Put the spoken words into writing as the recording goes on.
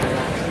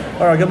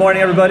All right, good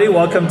morning, everybody.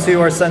 Welcome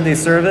to our Sunday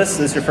service.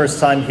 This is your first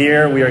time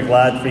here. We are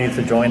glad for you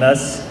to join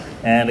us.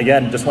 And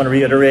again, just want to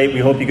reiterate,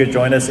 we hope you could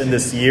join us in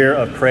this year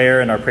of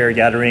prayer and our prayer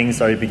gatherings.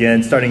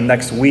 Starting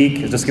next week.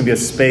 It's just going to be a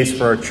space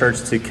for our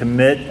church to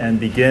commit and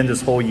begin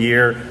this whole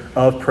year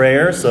of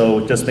prayer.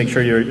 So just make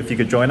sure if you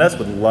could join us,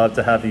 we'd love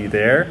to have you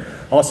there.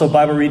 Also,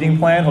 Bible reading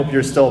plan. Hope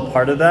you're still a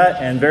part of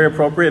that. And very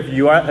appropriate, if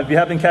you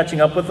have been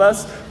catching up with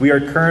us, we are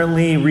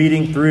currently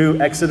reading through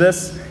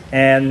Exodus.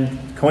 And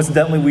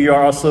coincidentally, we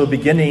are also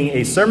beginning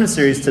a sermon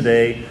series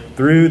today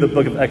through the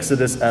book of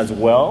Exodus as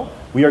well.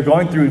 We are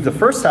going through the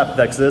first half of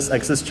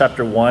Exodus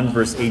chapter 1,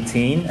 verse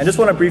 18. And just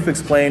want to briefly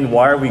explain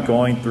why are we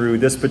going through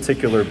this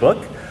particular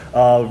book.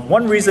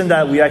 One reason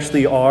that we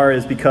actually are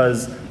is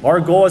because our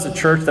goal as a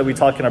church that we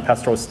talk in our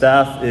pastoral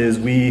staff is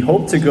we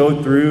hope to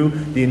go through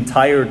the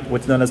entire,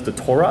 what's known as the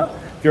Torah.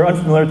 If you're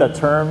unfamiliar with that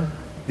term,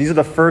 these are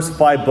the first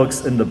 5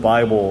 books in the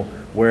Bible,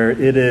 where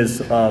it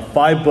is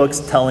 5 books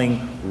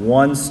telling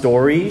one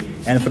story.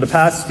 And for the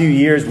past few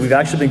years, we've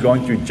actually been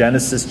going through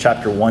Genesis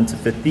chapter 1 to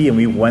 50, and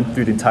we went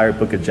through the entire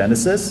book of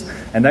Genesis.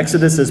 And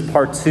Exodus is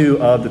part 2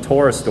 of the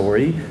Torah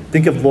story.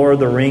 Think of Lord of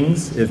the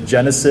Rings. If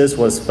Genesis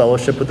was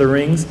Fellowship with the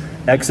Rings,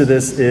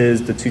 Exodus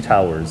is the 2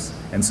 Towers.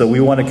 And so we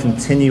want to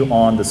continue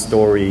on the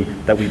story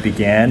that we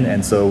began.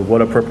 And so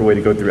what appropriate way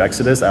to go through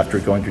Exodus after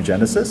going through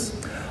Genesis?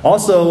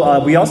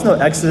 Also, we also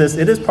know Exodus,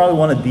 it is probably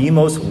one of the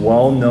most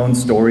well-known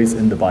stories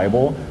in the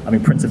Bible. I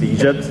mean, Prince of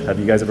Egypt. Have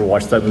you guys ever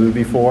watched that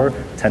movie before?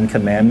 10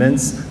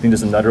 Commandments. I think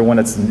there's another one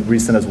that's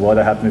recent as well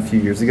that happened a few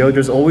years ago.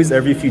 There's always,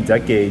 every few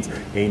decades,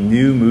 a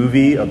new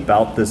movie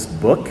about this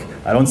book.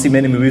 I don't see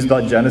many movies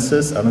about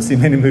Genesis. I don't see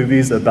many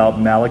movies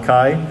about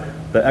Malachi.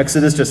 But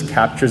Exodus just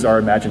captures our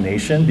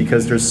imagination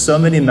because there's so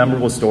many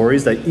memorable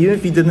stories that even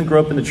if you didn't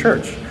grow up in the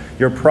church,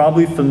 you're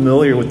probably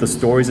familiar with the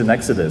stories in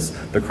Exodus.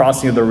 The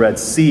crossing of the Red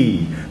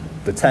Sea,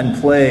 the 10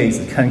 plagues,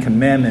 the 10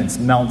 commandments,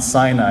 Mount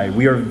Sinai.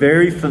 We are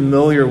very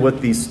familiar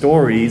with these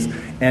stories,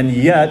 and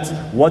yet,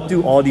 what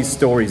do all these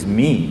stories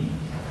mean?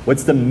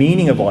 What's the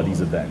meaning of all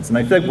these events? And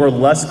I feel like we're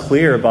less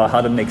clear about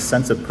how to make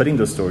sense of putting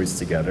those stories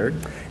together.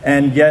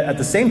 And yet, at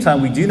the same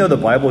time, we do know the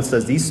Bible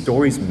says these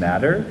stories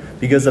matter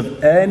because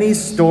of any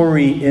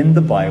story in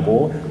the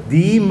Bible,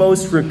 the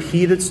most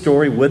repeated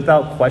story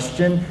without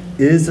question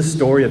is the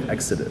story of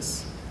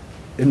Exodus.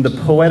 In the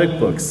poetic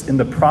books, in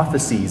the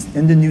prophecies,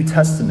 in the New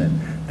Testament,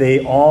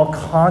 they all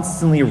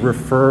constantly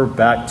refer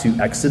back to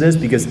Exodus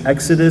because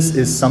Exodus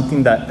is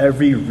something that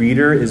every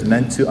reader is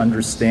meant to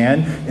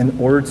understand in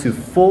order to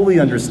fully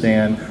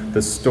understand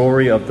the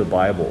story of the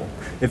Bible.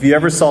 If you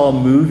ever saw a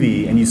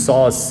movie and you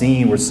saw a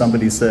scene where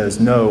somebody says,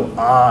 "No,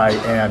 I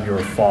am your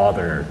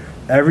father,"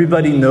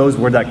 everybody knows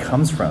where that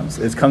comes from.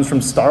 It comes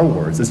from Star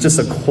Wars. It's just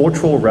a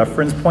cultural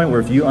reference point where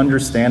if you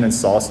understand and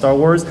saw Star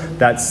Wars,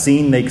 that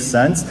scene makes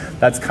sense.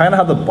 That's kind of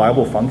how the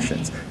Bible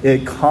functions.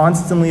 It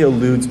constantly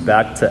alludes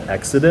back to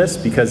Exodus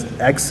because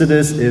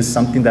Exodus is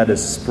something that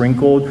is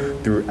sprinkled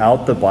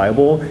throughout the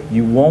Bible.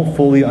 You won't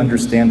fully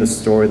understand the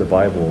story of the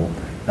Bible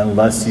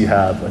unless you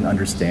have an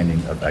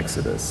understanding of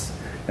Exodus.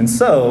 And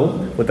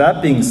so, with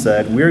that being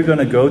said, we're going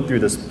to go through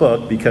this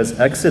book because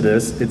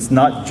Exodus, it's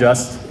not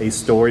just a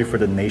story for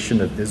the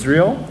nation of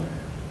Israel,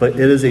 but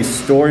it is a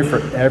story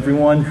for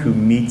everyone who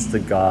meets the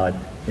God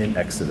in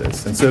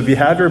Exodus. And so if you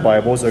have your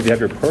Bibles or if you have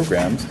your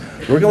programs,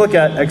 we're going to look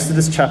at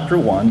Exodus chapter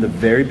 1, the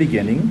very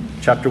beginning,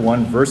 chapter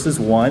 1, verses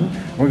 1.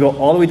 We're going to go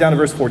all the way down to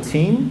verse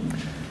 14,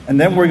 and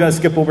then we're going to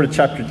skip over to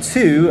chapter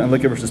 2 and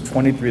look at verses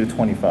 23 to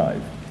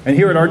 25. And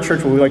here at our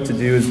church, what we like to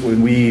do is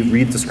when we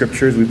read the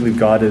scriptures, we believe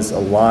God is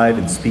alive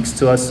and speaks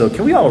to us. So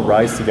can we all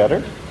rise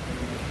together?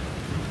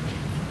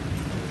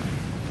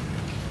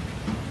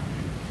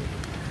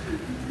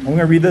 I'm going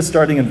to read this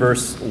starting in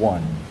verse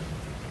 1.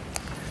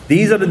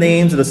 These are the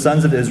names of the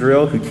sons of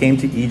Israel who came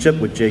to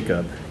Egypt with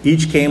Jacob.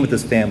 Each came with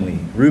his family: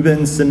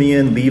 Reuben,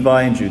 Simeon,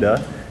 Levi, and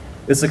Judah;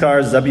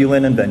 Issachar,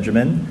 Zebulun, and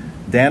Benjamin;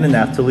 Dan and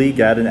Naphtali,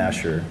 Gad and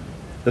Asher.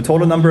 The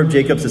total number of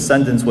Jacob's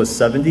descendants was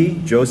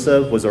 70.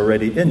 Joseph was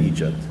already in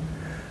Egypt.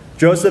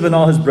 Joseph and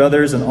all his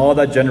brothers and all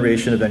that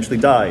generation eventually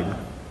died.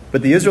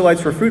 But the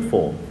Israelites were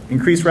fruitful,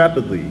 increased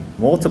rapidly,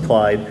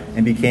 multiplied,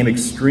 and became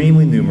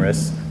extremely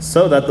numerous,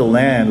 so that the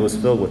land was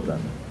filled with them.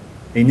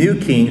 A new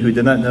king who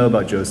did not know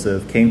about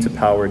Joseph came to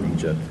power in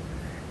Egypt.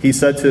 He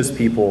said to his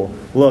people,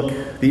 "Look,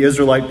 the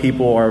Israelite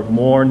people are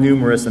more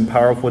numerous and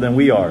powerful than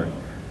we are.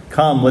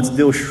 Come, let's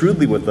deal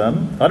shrewdly with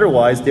them,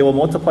 otherwise they will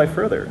multiply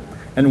further.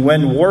 And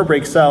when war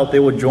breaks out, they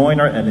will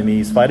join our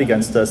enemies, fight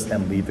against us,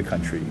 and leave the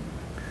country."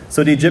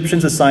 So the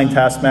Egyptians assigned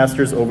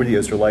taskmasters over the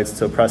Israelites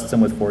to oppress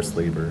them with forced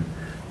labor.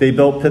 They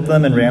built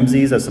Pithom and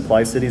Ramses as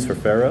supply cities for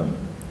Pharaoh.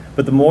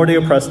 But the more they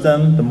oppressed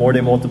them, the more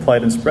they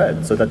multiplied and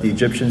spread, so that the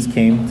Egyptians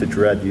came to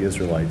dread the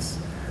Israelites.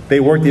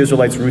 They worked the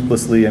Israelites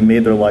ruthlessly and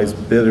made their lives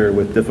bitter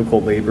with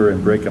difficult labor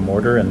and brick and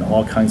mortar and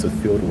all kinds of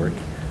field work.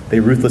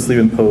 They ruthlessly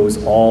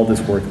imposed all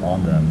this work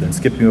on them. Then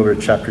skipping over to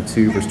chapter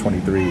 2, verse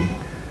 23.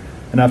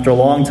 And after a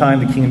long time,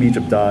 the king of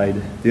Egypt died.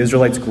 The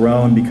Israelites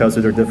groaned because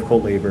of their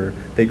difficult labor.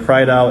 They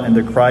cried out, and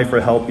their cry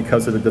for help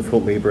because of their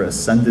difficult labor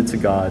ascended to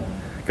God.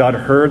 God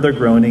heard their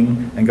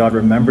groaning, and God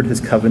remembered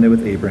his covenant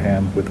with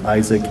Abraham, with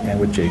Isaac, and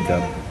with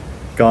Jacob.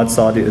 God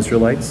saw the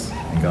Israelites,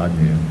 and God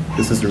knew.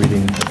 This is the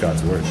reading of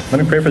God's word.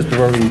 Let me pray for us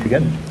before we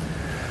begin.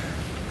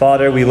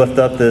 Father, we lift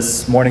up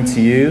this morning to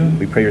you.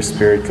 We pray your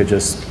Spirit could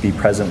just be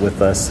present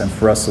with us, and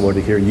for us, O Lord,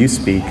 to hear you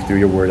speak through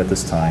your word at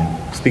this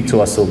time. Speak to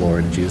us, O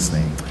Lord, in Jesus'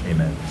 name.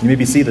 Amen. You may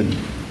be seated.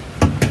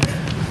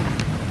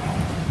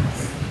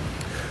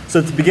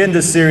 So to begin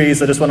this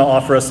series, I just want to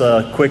offer us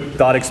a quick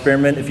thought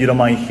experiment, if you don't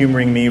mind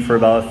humoring me for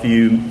about a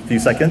few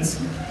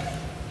seconds.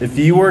 If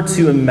you were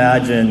to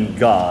imagine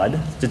God,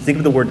 just think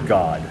of the word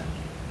God.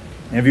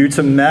 And if you were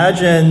to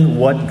imagine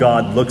what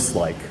God looks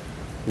like,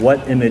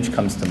 what image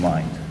comes to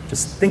mind?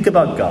 Just think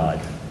about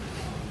God.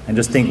 And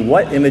just think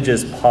what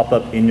images pop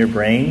up in your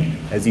brain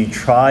as you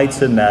try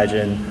to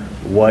imagine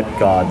what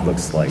God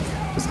looks like.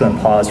 Just going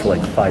to pause for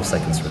like 5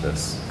 seconds for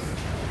this.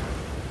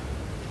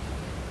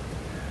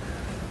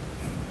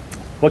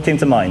 What came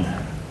to mind?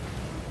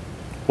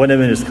 What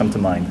images come to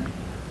mind?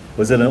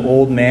 Was it an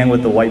old man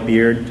with a white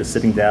beard just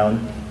sitting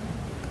down?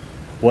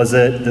 Was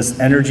it this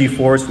energy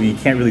force where you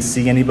can't really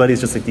see anybody?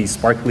 It's just like these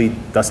sparkly,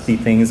 dusty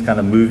things kind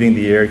of moving in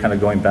the air, kind of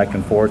going back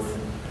and forth.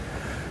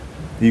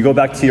 You go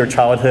back to your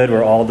childhood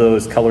where all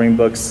those coloring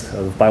books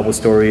of Bible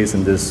stories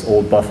and this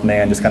old buff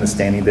man just kind of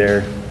standing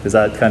there. Is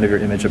that kind of your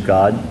image of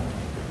God?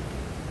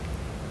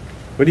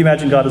 What do you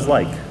imagine God is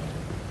like?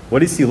 What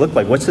does he look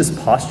like? What's his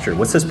posture?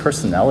 What's his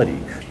personality?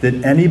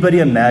 Did anybody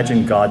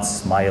imagine God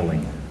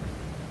smiling?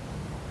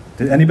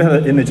 Did anybody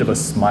have an image of a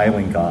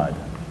smiling God?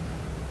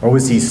 Or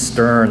was he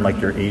stern like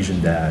your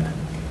Asian dad?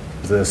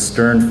 Is it a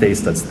stern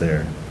face that's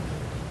there?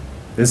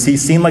 Does he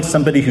seem like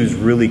somebody who's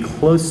really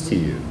close to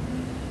you?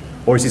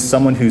 Or is he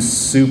someone who's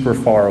super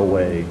far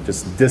away,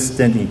 just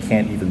distant, and you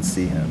can't even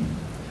see him?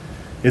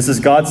 Is this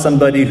God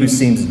somebody who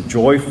seems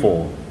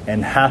joyful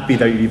and happy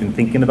that you're even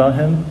thinking about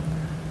him?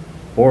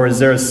 Or is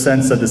there a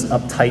sense of this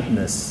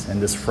uptightness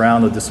and this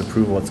frown of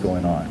disapproval that's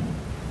going on?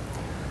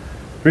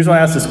 The reason why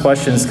I ask this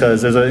question is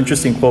because there's an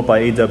interesting quote by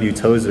A.W.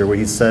 Tozer where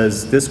he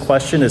says, this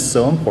question is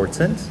so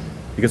important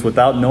because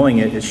without knowing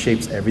it, it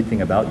shapes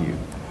everything about you.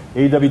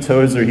 A.W.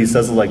 Tozer, he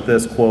says it like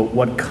this, quote,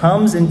 what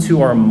comes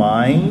into our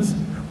minds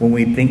when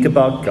we think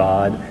about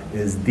God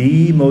is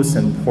the most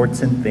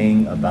important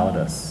thing about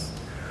us.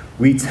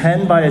 We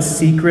tend by a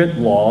secret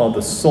law of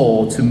the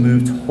soul to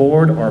move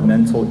toward our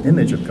mental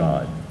image of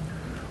God.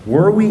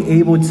 Were we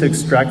able to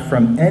extract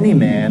from any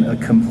man a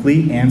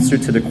complete answer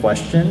to the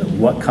question,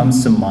 what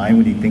comes to mind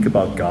when you think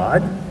about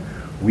God?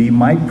 We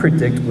might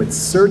predict with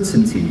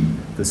certainty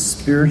the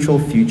spiritual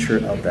future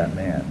of that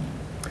man.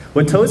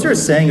 What Tozer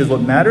is saying is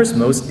what matters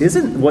most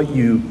isn't what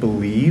you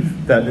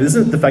believe, that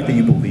isn't the fact that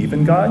you believe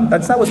in God.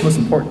 That's not what's most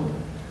important.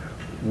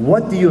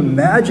 What do you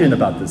imagine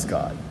about this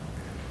God?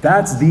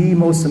 That's the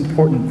most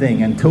important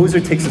thing. And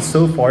Tozer takes it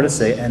so far to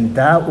say, and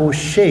that will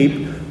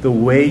shape the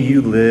way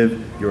you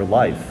live your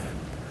life.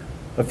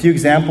 A few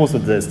examples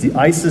of this. The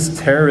ISIS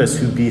terrorist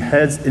who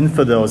beheads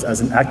infidels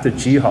as an act of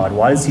jihad.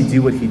 Why does he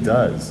do what he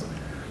does?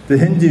 The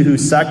Hindu who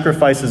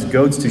sacrifices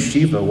goats to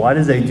Shiva. Why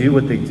do they do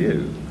what they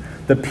do?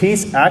 The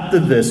peace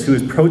activist who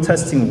is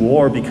protesting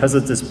war because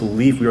of this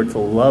belief we are to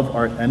love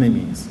our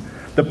enemies.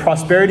 The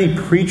prosperity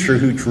preacher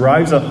who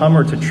drives a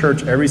Hummer to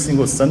church every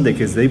single Sunday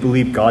because they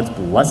believe God's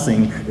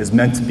blessing is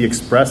meant to be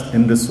expressed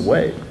in this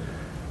way.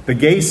 The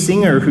gay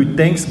singer who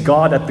thanks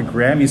God at the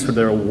Grammys for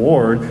their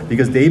award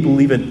because they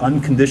believe in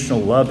unconditional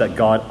love that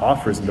God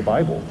offers in the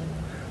Bible.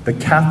 The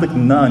Catholic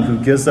nun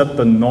who gives up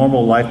the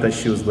normal life that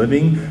she was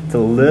living to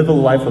live a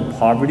life of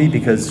poverty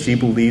because she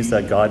believes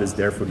that God is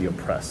there for the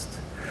oppressed.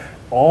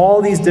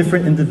 All these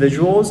different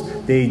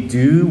individuals, they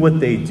do what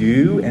they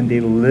do and they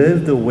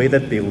live the way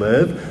that they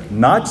live,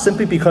 not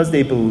simply because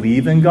they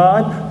believe in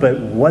God, but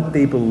what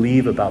they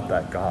believe about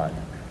that God,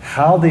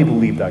 how they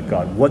believe that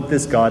God, what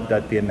this God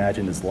that they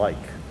imagine is like.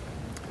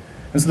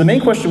 And so the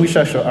main question we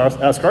should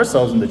ask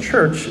ourselves in the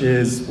church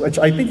is, which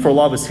I think for a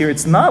lot of us here,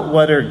 it's not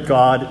whether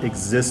God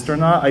exists or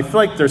not. I feel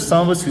like there's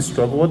some of us who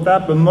struggle with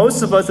that, but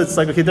most of us, it's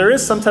like, okay, there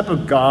is some type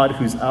of God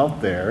who's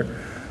out there,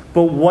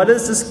 but what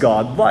is this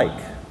God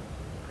like?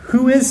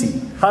 Who is he?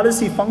 How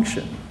does he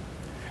function?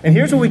 And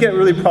here's where we get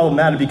really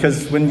problematic,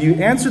 because when you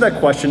answer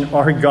that question,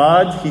 our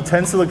God, he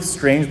tends to look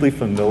strangely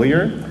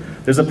familiar.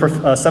 There's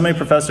a seminary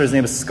professor, his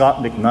name is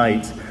Scott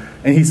McKnight,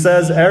 and he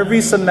says every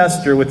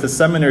semester with the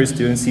seminary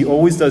students, he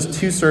always does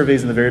 2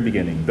 surveys in the very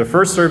beginning. The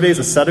first survey is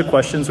a set of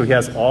questions where he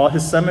has all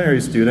his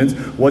seminary students,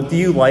 what do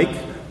you like?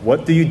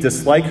 What do you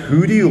dislike?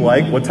 Who do you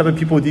like? What type of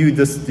people do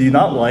you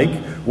not like?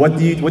 What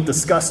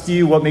disgusts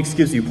you? What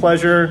gives you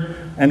pleasure?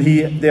 And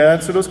they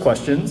answer those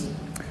questions.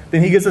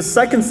 Then he gives a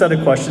second set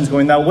of questions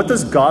going, now what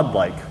does God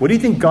like? What do you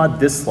think God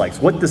dislikes?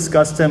 What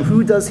disgusts him?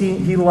 Who does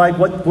he like?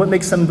 What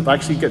makes him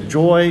actually get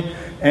joy?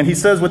 And he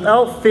says,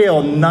 without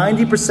fail,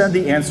 90% of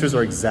the answers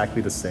are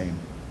exactly the same.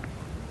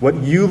 What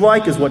you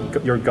like is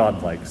what your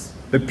God likes.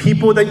 The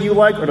people that you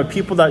like are the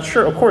people that,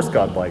 sure, of course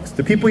God likes.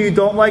 The people you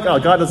don't like,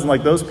 God doesn't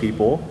like those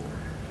people.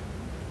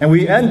 And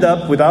we end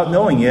up, without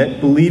knowing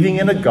it, believing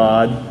in a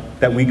God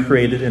that we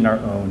created in our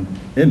own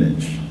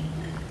image.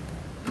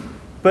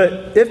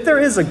 But if there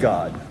is a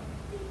God,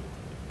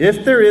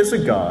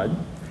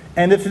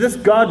 and if this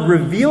God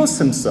reveals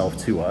himself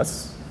to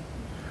us,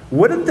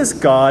 wouldn't this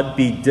God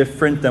be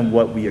different than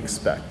what we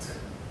expect?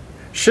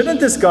 Shouldn't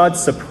this God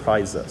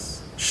surprise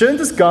us? Shouldn't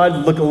this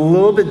God look a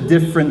little bit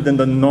different than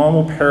the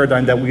normal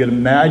paradigm that we would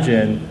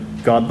imagine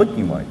God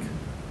looking like?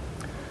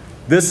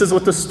 This is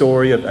what the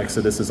story of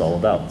Exodus is all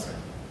about.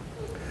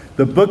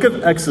 The book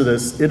of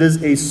Exodus, it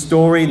is a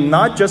story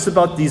not just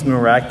about these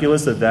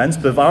miraculous events,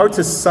 but if I were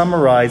to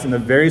summarize in a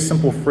very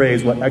simple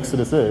phrase what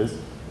Exodus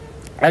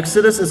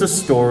is a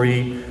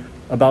story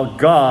about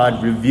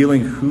God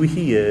revealing who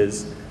he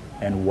is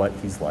and what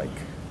he's like.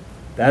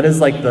 That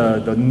is like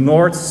the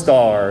North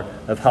Star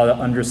of how to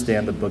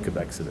understand the book of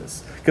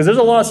Exodus. Because there's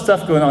a lot of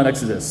stuff going on in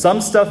Exodus.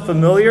 Some stuff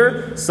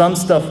familiar, some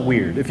stuff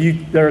weird.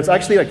 There's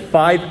actually like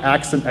 5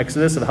 acts in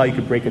Exodus of how you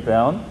could break it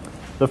down.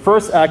 The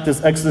first act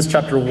is Exodus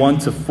chapter 1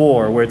 to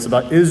 4, where it's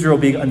about Israel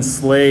being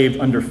enslaved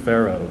under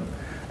Pharaoh.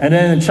 And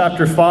then in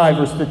chapter 5,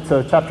 verse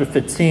to chapter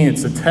 15,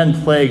 it's the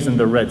 10 plagues in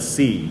the Red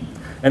Sea.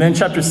 And then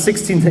chapter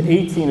 16 to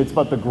 18, it's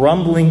about the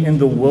grumbling in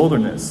the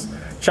wilderness.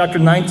 Chapter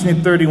 19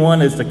 and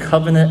 31 is the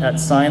covenant at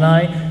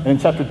Sinai. And in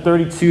chapter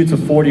 32 to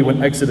 40,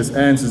 when Exodus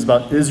ends, is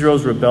about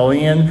Israel's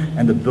rebellion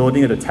and the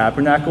building of the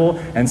tabernacle.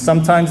 And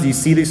sometimes you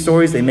see these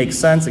stories, they make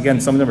sense. Again,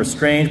 some of them are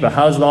strange, but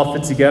how does it all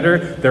fit together?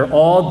 They're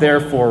all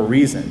there for a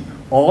reason.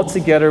 All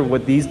together,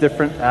 what these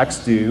different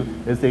acts do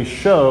is they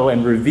show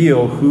and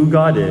reveal who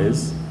God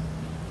is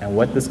and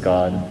what this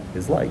God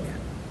is like.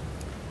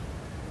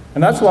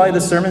 And that's why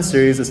the sermon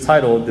series is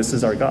titled, This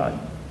is Our God.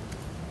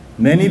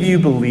 Many of you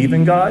believe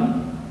in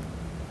God,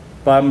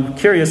 but I'm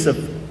curious if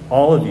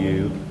all of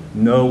you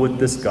know what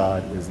this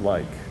God is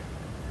like.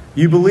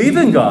 You believe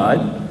in God,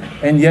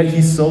 and yet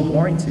he's so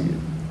boring to you.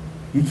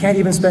 You can't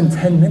even spend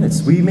 10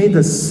 minutes. We made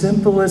the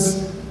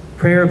simplest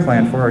prayer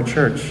plan for our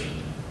church.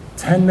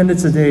 10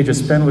 minutes a day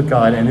just spend with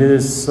God, and it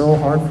is so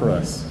hard for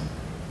us.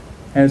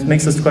 And it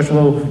makes us question,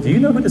 well, do you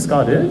know who this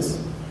God is?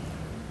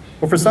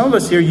 Well, for some of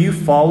us here, you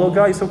follow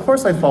God. You say, of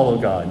course I follow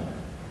God.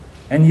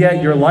 And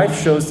yet your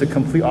life shows the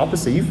complete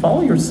opposite. You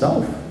follow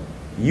yourself.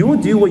 You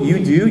will do what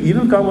you do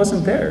even if God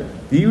wasn't there.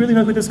 Do you really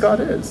know who this God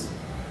is?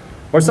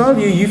 Or some of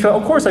you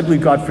felt, of course I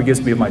believe God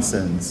forgives me of my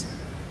sins.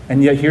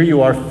 And yet here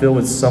you are filled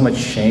with so much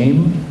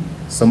shame,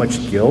 so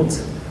much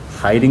guilt,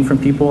 hiding from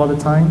people all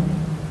the time.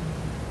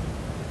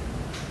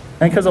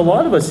 And because a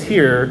lot of us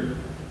here,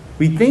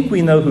 we think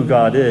we know who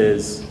God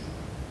is,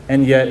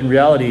 and yet in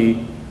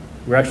reality,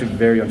 we're actually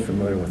very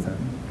unfamiliar with him.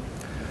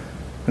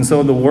 And so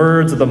in the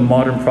words of the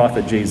modern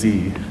prophet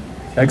Jay-Z,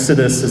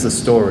 Exodus is a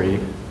story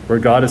where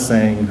God is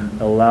saying,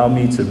 allow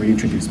me to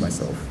reintroduce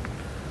myself.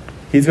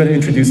 He's going to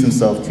introduce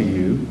himself to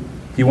you.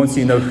 He wants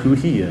you to know who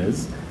he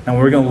is. And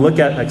we're going to look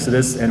at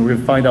Exodus and we're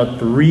going to find out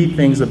 3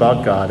 things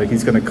about God that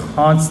he's going to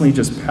constantly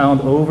just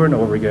pound over and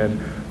over again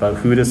about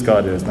who this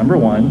God is. Number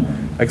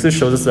 1, Exodus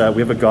shows us that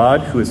we have a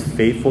God who is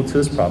faithful to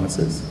his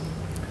promises.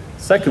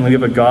 Secondly, we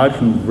have a God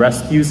who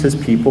rescues his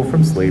people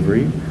from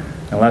slavery.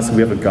 And lastly,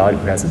 we have a God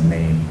who has a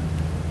name.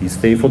 He's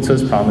faithful to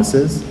his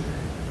promises,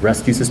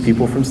 rescues his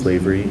people from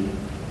slavery,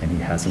 and he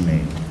has a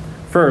name.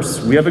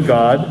 First, we have a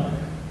God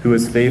who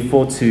is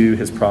faithful to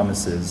his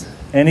promises.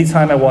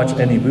 Anytime I watch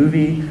any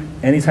movie,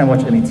 anytime I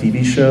watch any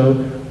TV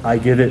show, I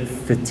give it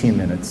 15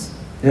 minutes.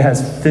 It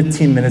has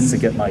 15 minutes to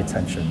get my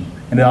attention.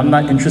 And if I'm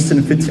not interested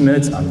in 15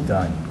 minutes, I'm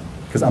done.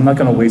 Because I'm not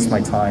going to waste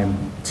my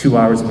time, 2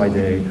 hours of my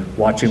day,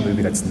 watching a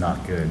movie that's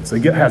not good. So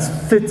it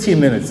has 15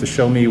 minutes to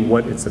show me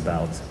what it's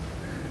about.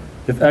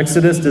 If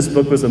Exodus, this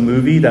book, was a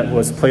movie that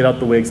was played out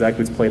the way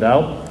exactly it's played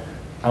out,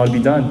 I would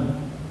be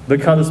done.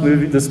 Look how this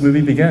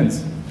movie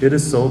begins. It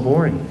is so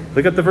boring.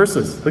 Look at the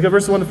verses. Look at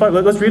verses 1 to 5.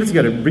 Let's read it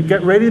together.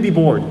 Get ready to be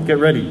bored. Get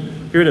ready.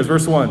 Here it is,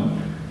 verse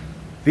 1.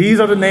 These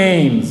are the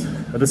names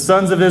of the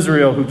sons of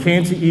Israel who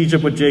came to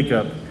Egypt with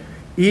Jacob.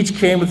 Each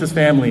came with his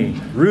family: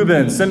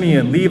 Reuben,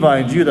 Simeon, Levi,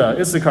 and Judah,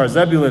 Issachar,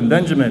 Zebulun,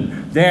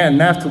 Benjamin, Dan,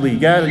 Naphtali,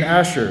 Gad, and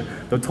Asher.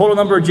 The total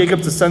number of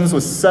Jacob's descendants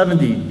was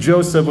 70.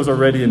 Joseph was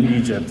already in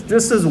Egypt.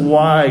 This is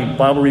why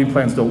Bible reading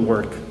plans don't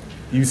work.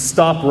 You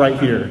stop right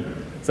here.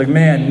 It's like,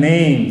 man,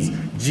 names.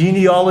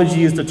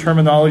 Genealogy is the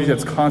terminology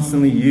that's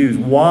constantly used.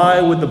 Why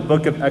would the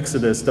book of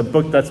Exodus, the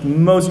book that's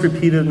most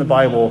repeated in the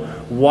Bible,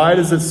 why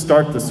does it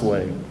start this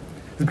way?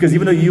 It's because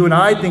even though you and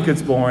I think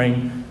it's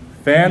boring,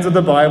 fans of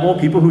the Bible,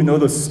 people who know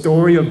the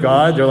story of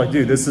God, they're like,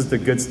 dude, this is the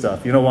good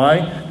stuff. You know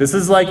why? This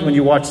is like when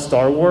you watch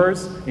Star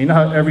Wars. You know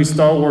how every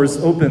Star Wars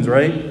opens,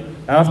 right?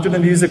 After the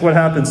music, what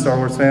happens, Star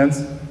Wars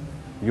fans?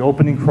 The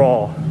opening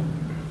crawl.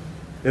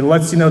 It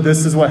lets you know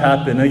this is what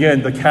happened. And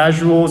again, the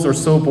casuals are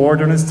so bored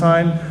during this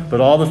time,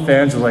 but all the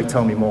fans are like,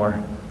 tell me more.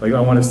 Like,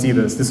 I want to see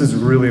this. This is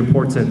really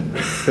important.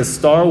 Because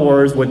Star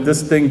Wars, what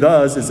this thing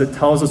does is it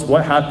tells us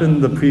what happened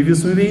in the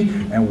previous movie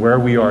and where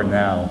we are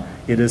now.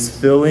 It is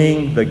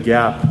filling the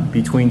gap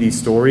between these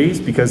stories,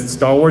 because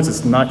Star Wars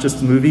is not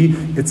just a movie,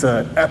 it's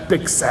an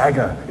epic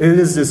saga. It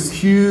is this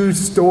huge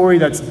story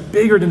that's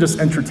bigger than just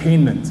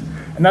entertainment.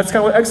 And that's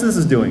kind of what Exodus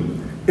is doing.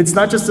 It's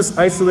not just this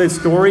isolated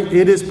story.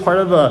 It is part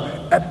of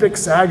an epic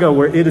saga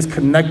where it is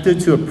connected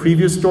to a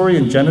previous story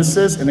in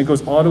Genesis, and it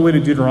goes all the way to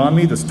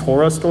Deuteronomy, this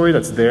Torah story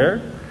that's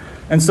there.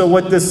 And so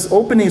what this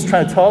opening is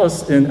trying to tell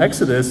us in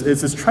Exodus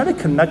is it's trying to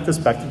connect us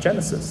back to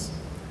Genesis.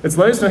 It's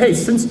letting us know, hey,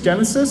 since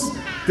Genesis,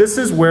 this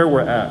is where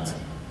we're at.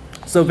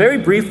 So very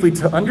briefly,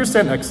 to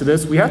understand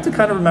Exodus, we have to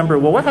kind of remember,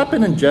 well, what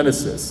happened in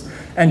Genesis?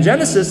 And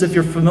Genesis, if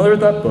you're familiar with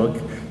that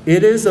book,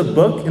 it is a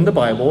book in the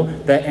Bible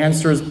that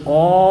answers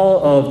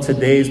all of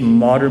today's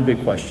modern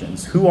big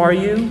questions. Who are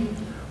you?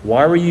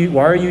 Why are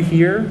you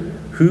here?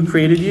 Who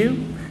created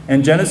you?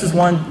 And Genesis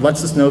 1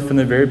 lets us know from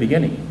the very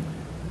beginning.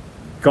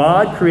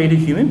 God created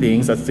human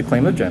beings, that's the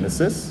claim of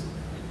Genesis,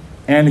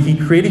 and he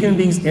created human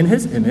beings in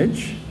his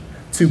image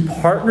to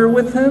partner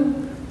with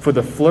him for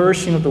the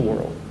flourishing of the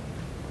world.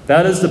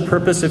 That is the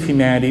purpose of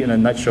humanity in a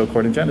nutshell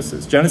according to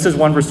Genesis. Genesis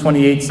 1 verse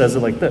 28 says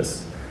it like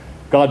this.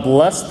 God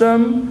blessed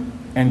them,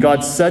 and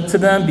God said to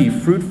them, be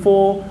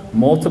fruitful,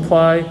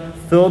 multiply,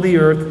 fill the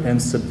earth,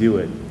 and subdue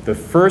it. The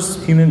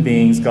first human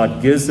beings,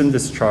 God gives them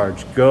this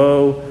charge.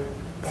 Go,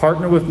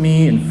 partner with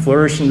me in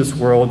flourishing this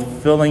world,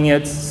 filling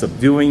it,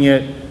 subduing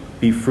it,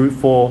 be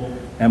fruitful,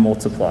 and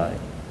multiply.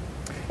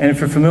 And if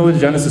you're familiar with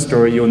the Genesis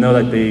story, you'll know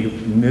that they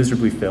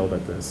miserably failed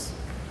at this.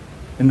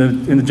 In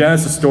the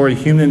Genesis story,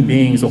 human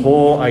beings, the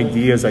whole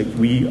idea is that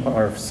we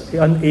are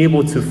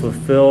unable to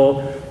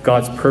fulfill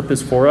God's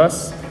purpose for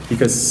us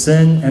because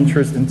sin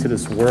enters into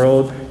this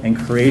world and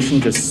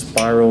creation just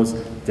spirals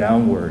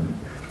downward.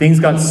 Things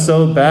got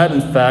so bad,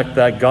 in fact,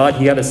 that God,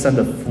 he had to send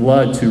a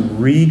flood to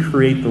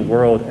recreate the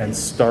world and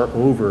start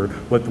over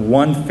with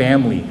one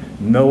family,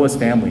 Noah's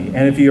family.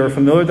 And if you are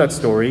familiar with that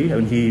story,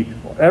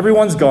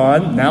 everyone's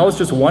gone, now it's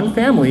just one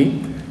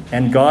family,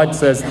 and God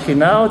says, okay,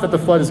 now that the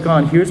flood is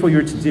gone, here's what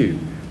you're to do.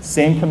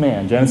 Same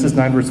command, Genesis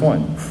 9 verse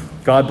 1.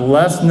 God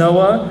blessed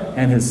Noah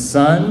and his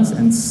sons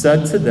and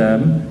said to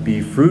them,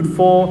 be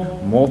fruitful,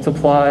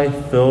 multiply,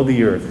 fill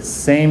the earth.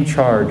 Same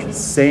charge,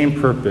 same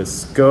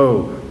purpose.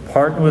 Go,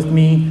 partner with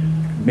me,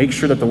 make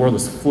sure that the world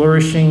is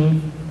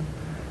flourishing.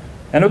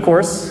 And of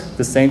course,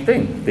 the same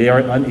thing. They are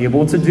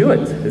unable to do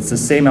it. It's the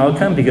same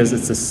outcome because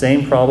it's the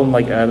same problem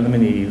like Adam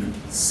and Eve.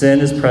 Sin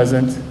is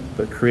present,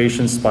 but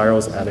creation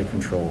spirals out of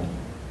control.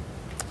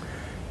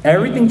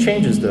 Everything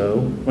changes, though,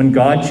 when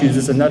God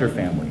chooses another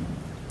family,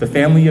 the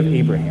family of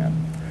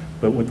Abraham,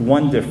 but with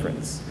one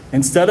difference.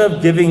 Instead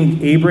of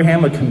giving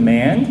Abraham a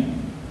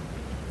command,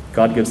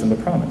 God gives him a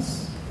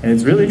promise. And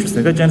it's really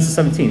interesting. Look at Genesis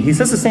 17. He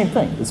says the same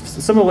thing. It's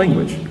similar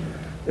language.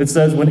 It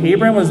says, when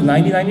Abraham was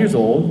 99 years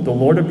old, the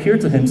Lord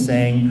appeared to him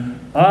saying,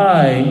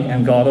 I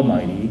am God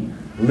Almighty.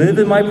 Live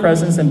in my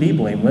presence and be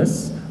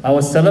blameless. I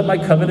will set up my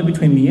covenant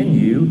between me and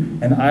you,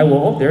 and I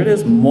will, there it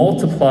is,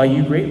 multiply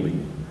you greatly.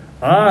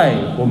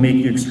 I will make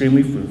you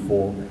extremely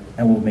fruitful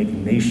and will make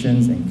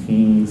nations and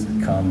kings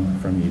come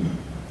from you.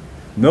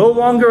 No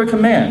longer a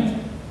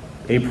command,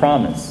 a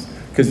promise.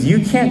 Because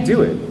you can't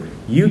do it.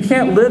 You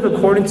can't live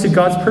according to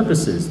God's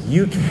purposes.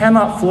 You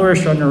cannot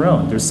flourish on your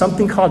own. There's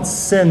something called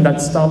sin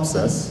that stops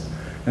us.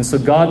 And so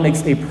God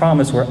makes a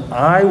promise where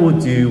I will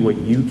do what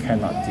you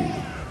cannot do.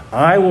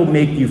 I will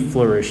make you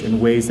flourish in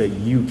ways that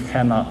you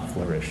cannot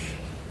flourish.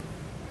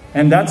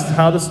 And that's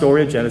how the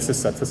story of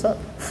Genesis sets us up.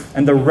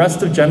 And the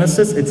rest of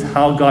Genesis, it's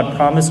how God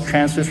promised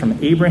transfers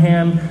from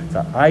Abraham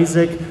to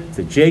Isaac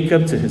to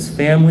Jacob to his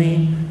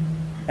family.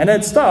 And then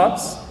it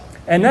stops.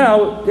 And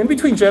now, in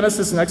between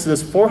Genesis and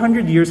Exodus,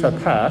 400 years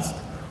have passed.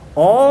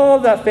 All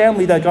that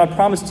family that God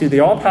promised to, they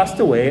all passed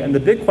away. And the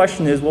big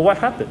question is, well, what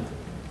happened?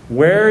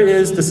 Where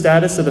is the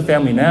status of the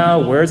family now?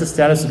 Where is the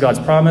status of God's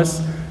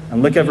promise?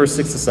 And look at verse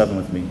 6 to 7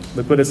 with me.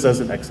 Look what it says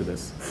in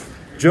Exodus.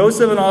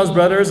 Joseph and all his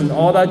brothers and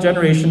all that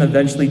generation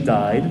eventually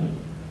died.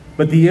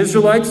 But the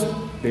Israelites,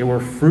 they were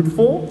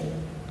fruitful,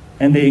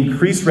 and they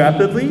increased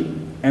rapidly,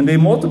 and they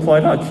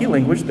multiplied, key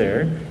language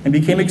there, and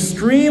became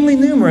extremely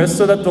numerous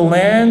so that the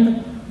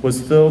land was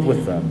filled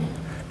with them.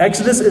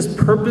 Exodus is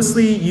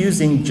purposely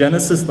using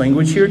Genesis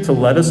language here to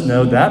let us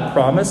know that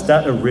promise,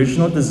 that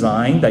original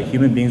design that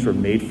human beings were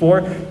made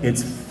for,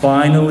 it's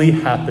finally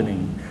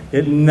happening.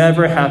 It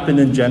never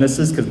happened in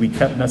Genesis because we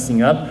kept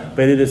messing up,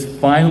 but it is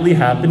finally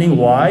happening.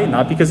 Why?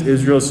 Not because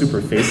Israel is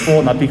super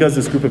faithful, not because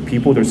this group of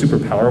people, they're super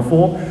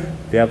powerful.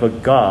 They have a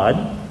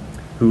God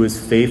who is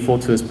faithful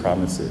to his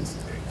promises.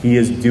 He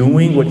is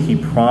doing what he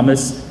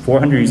promised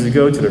 400 years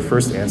ago to their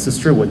first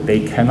ancestor, what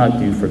they cannot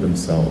do for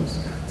themselves,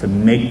 to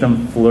make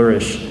them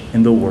flourish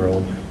in the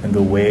world in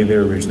the way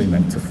they're originally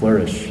meant to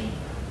flourish.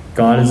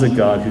 God is a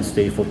God who's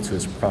faithful to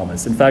his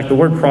promise. In fact, the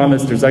word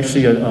promise, there's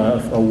actually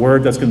a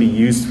word that's going to be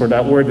used for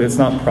that word. It's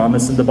not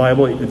promise in the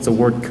Bible. It's a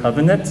word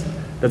covenant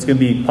that's going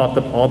to be popped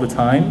up all the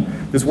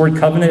time. This word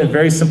covenant, a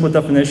very simple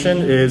definition,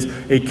 is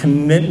a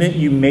commitment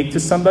you make to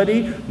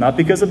somebody, not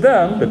because of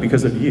them, but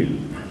because of you.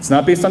 It's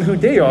not based on who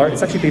they are.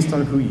 It's actually based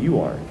on who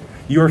you are.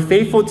 You are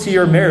faithful to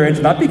your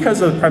marriage, not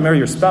because of primarily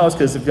your spouse,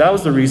 because if that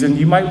was the reason,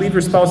 you might leave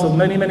your spouse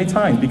many, many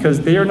times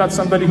because they are not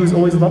somebody who's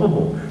always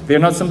lovable. They are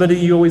not somebody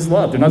you always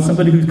love. They're not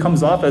somebody who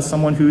comes off as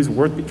someone who's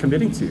worth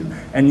committing to.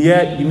 And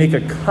yet, you make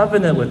a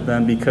covenant with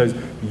them because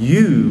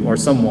you are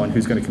someone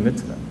who's going to commit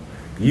to them.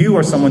 You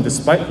are someone,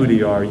 despite who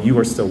they are, you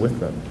are still with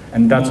them.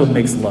 And that's what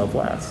makes love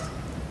last.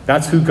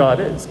 That's who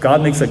God is.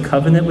 God makes a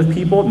covenant with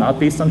people,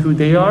 not based on who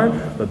they are,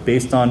 but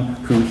based on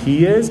who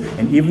he is.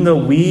 And even though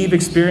we've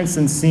experienced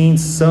and seen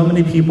so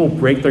many people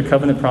break their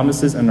covenant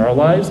promises in our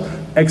lives,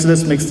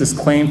 Exodus makes this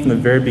claim from the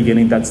very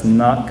beginning, that's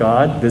not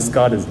God. This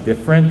God is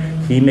different.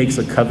 He makes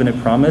a covenant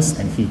promise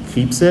and he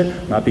keeps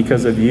it, not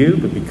because of you,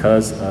 but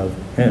because of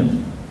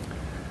him.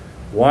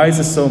 Why is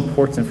this so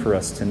important for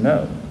us to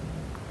know?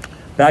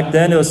 Back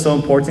then it was so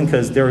important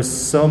because there were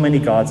so many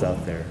gods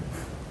out there.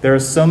 There are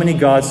so many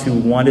gods who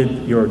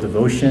wanted your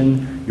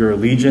devotion, your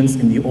allegiance.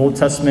 In the Old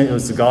Testament, it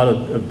was the god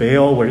of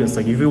Baal, where it's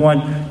like, if you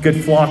want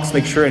good flocks,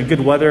 make sure, and good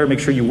weather,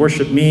 make sure you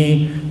worship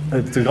me.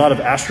 The god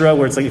of Asherah,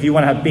 where it's like, if you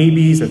want to have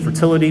babies and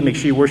fertility, make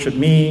sure you worship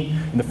me.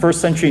 In the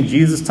first century, in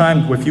Jesus'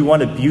 time, if you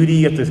wanted beauty,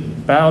 you have to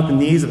bow at the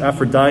knees of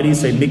Aphrodite,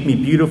 say, make me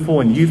beautiful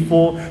and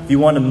youthful. If you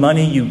wanted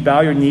money, you bow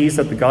your knees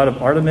at the god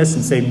of Artemis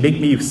and say, make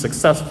me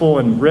successful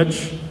and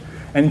rich.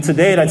 And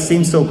today that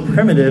seems so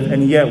primitive,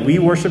 and yet we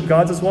worship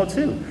gods as well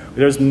too.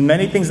 There's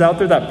many things out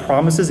there that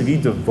promises if you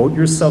devote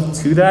yourself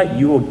to that,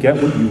 you will get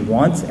what you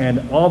want.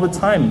 And all the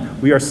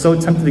time, we are so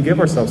tempted to give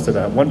ourselves to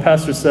that. One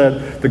pastor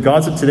said, the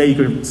gods of today, you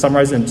could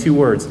summarize it in 2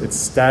 words. It's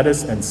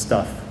status and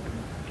stuff.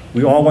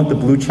 We all want the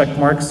blue check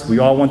marks. We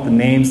all want the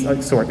names,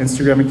 so our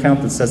Instagram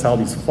account that says how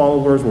these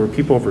followers, or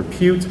people of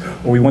repute,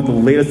 or we want the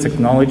latest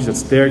technology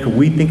that's there because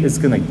we think it's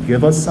going to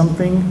give us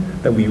something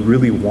that we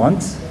really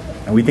want,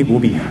 and we think we'll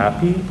be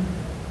happy.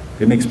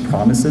 It makes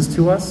promises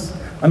to us.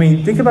 I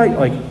mean, think about,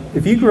 like,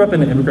 if you grew up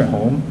in an immigrant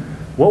home,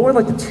 what were,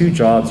 like, the 2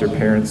 jobs your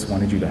parents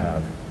wanted you to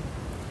have?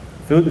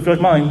 If you're like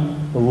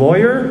mine, a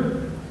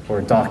lawyer or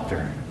a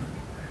doctor.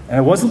 And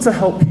it wasn't to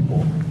help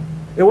people.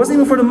 It wasn't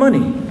even for the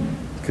money,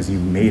 because you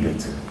made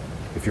it.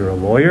 If you're a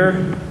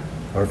lawyer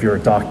or if you're a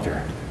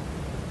doctor.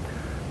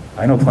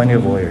 I know plenty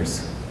of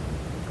lawyers.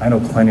 I know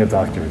plenty of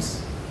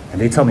doctors.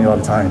 And they tell me all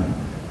the time,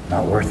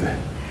 not worth it.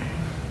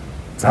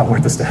 It's not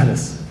worth the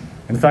status.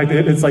 In fact,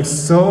 it's like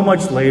so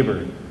much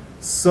labor,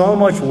 so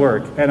much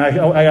work. And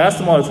I ask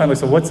them all the time, I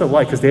said, what's it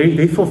like? Because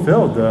they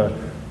fulfilled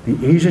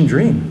the Asian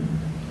dream.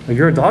 Like,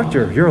 you're a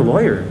doctor, you're a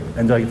lawyer.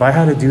 And like, if I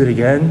had to do it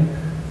again,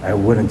 I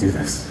wouldn't do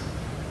this.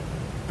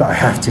 But I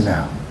have to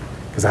now,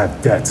 because I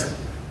have debt,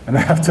 and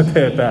I have to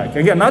pay it back.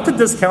 Again, not to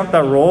discount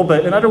that role,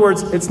 but in other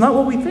words, it's not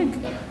what we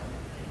think.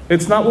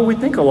 It's not what we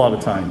think a lot of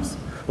times.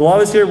 A lot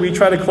of us here, we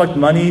try to collect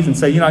money and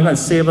say, I'm going to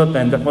save up,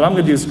 and what I'm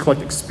going to do is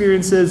collect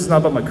experiences. It's not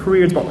about my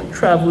career. It's about like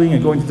traveling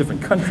and going to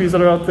different countries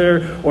that are out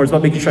there, or it's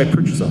about making sure I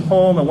purchase a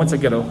home, and once I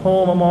get a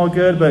home, I'm all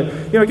good.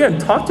 But, again,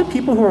 talk to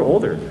people who are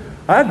older.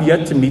 I have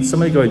yet to meet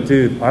somebody going,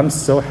 dude, I'm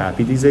so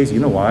happy these days.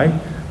 You know why?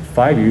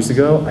 5 years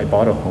ago, I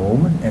bought a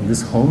home, and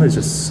this home is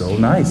just so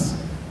nice.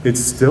 It's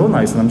still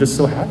nice, and I'm just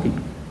so happy.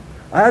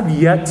 I have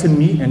yet to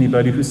meet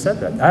anybody who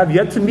said that. I have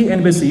yet to meet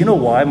anybody who said, you know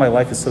why my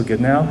life is so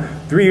good now?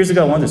 3 years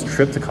ago, I went on this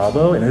trip to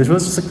Cabo, and it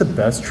was just like the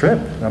best trip.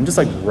 And I'm just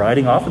like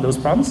riding off of those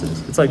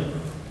promises. It's like,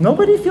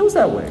 nobody feels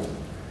that way.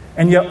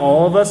 And yet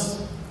all of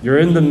us, you're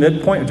in the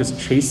midpoint of just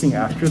chasing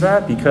after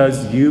that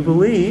because you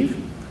believe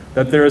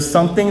that there is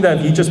something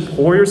that you just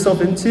pour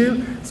yourself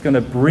into, it's going to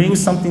bring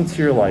something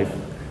to your life.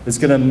 It's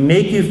going to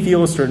make you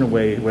feel a certain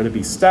way, whether it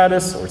be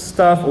status or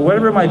stuff or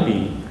whatever it might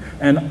be.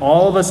 And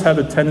all of us have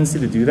a tendency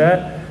to do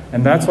that.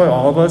 And that's why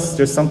all of us,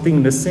 there's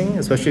something missing,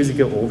 especially as you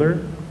get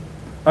older.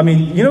 I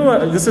mean, you know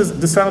what,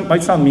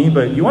 might sound mean,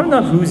 but you want to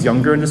know who's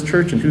younger in this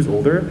church and who's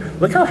older?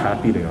 Look how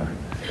happy they are.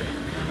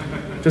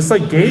 Just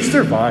like gauge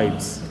their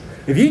vibes.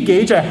 If you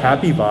gauge a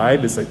happy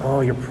vibe, it's like,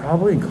 oh, you're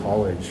probably in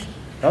college.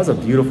 That was a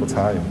beautiful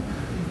time.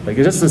 Like,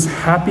 it's just this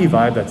happy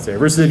vibe that's there.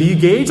 Versus if you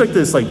gauge like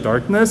this like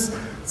darkness,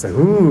 it's like,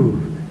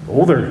 ooh,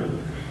 older.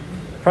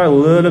 Probably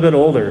a little bit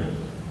older.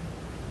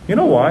 You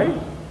know why?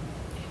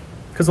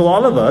 Because a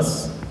lot of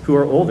us who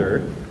are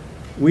older,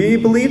 we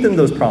believed in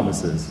those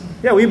promises.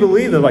 Yeah, we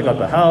believed that if I got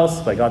the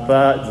house, if I got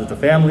that, the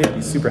family, I'd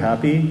be super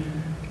happy.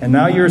 And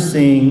now you're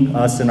seeing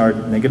us in our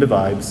negative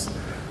vibes,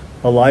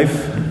 a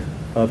life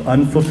of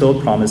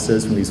unfulfilled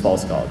promises from these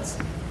false gods.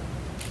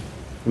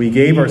 We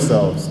gave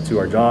ourselves to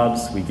our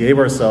jobs, we gave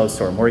ourselves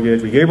to our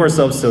mortgage, we gave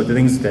ourselves to the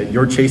things that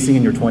you're chasing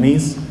in your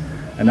 20s,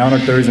 and now in our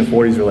 30s and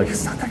 40s, you're like,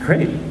 it's not that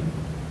great.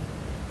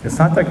 It's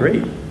not that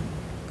great.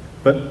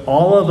 But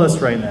all of us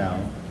right now,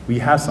 we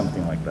have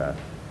something like that.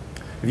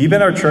 If you've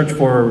been in our church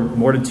for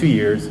more than 2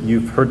 years,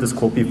 you've heard this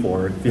quote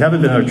before. If you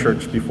haven't been in our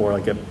church before,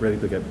 like, get ready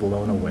to get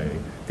blown away.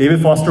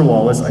 David Foster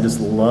Wallace, I just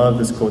love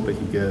this quote that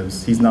he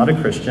gives. He's not a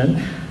Christian.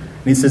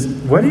 And he says,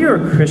 whether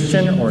you're a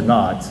Christian or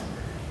not,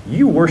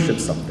 you worship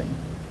something.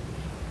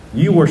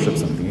 You worship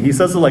something. He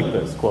says it like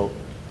this, quote,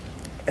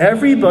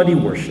 everybody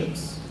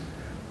worships.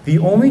 The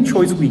only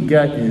choice we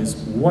get is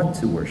what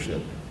to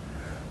worship.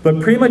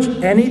 But pretty much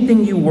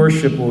anything you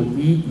worship will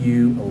eat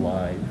you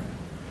alive.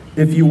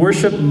 If you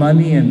worship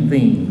money and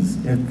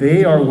things, if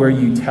they are where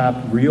you tap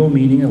real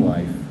meaning in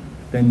life,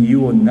 then you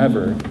will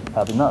never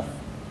have enough.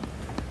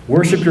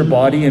 Worship your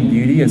body and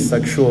beauty and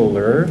sexual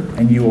allure,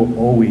 and you will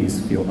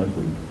always feel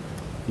ugly.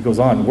 He goes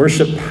on,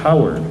 worship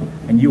power,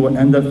 and you will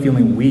end up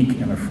feeling weak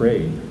and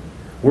afraid.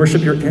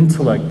 Worship your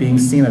intellect, being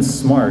seen as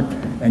smart,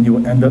 and you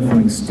will end up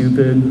feeling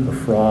stupid, a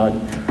fraud,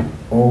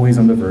 always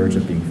on the verge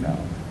of being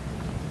found.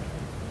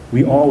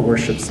 We all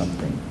worship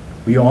something.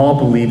 We all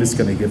believe it's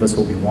going to give us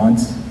what we want,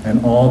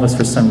 and all of us,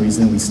 for some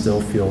reason, we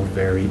still feel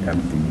very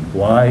empty.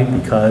 Why?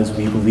 Because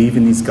we believe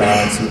in these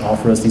gods who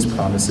offer us these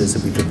promises,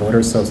 and we devote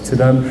ourselves to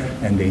them,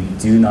 and they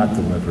do not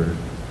deliver.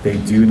 They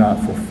do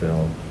not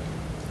fulfill.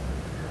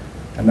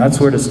 And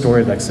that's where the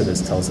story of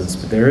Exodus tells us.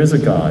 But there is a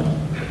God,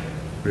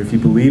 where if you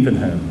believe in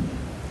him,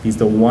 he's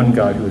the one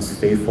God who is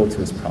faithful to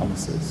his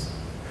promises.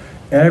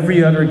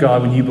 Every other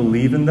God, when you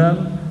believe in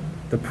them,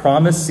 the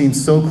promise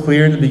seems so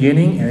clear in the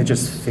beginning, and it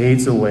just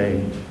fades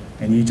away,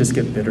 and you just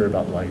get bitter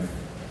about life.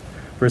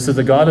 Versus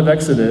the God of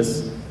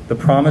Exodus, the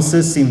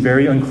promises seem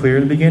very unclear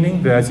in the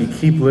beginning, but as you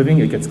keep living,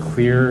 it gets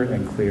clearer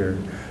and clearer.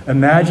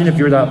 Imagine if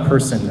you're that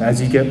person.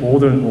 As you get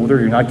older and older,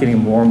 you're not getting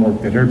more and more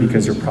bitter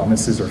because your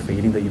promises are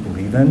fading that you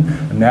believe in.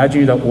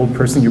 Imagine you're that old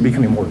person, you're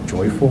becoming more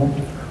joyful,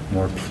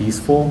 more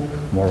peaceful,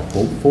 more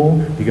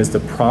hopeful, because the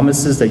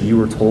promises that you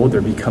were told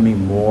are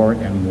becoming more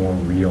and more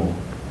real.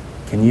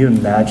 Can you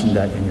imagine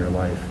that in your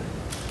life?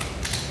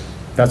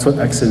 That's what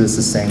Exodus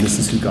is saying. This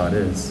is who God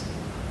is.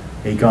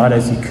 A God,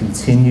 as you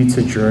continue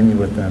to journey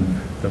with him,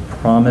 the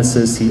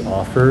promises he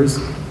offers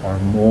are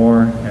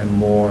more and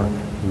more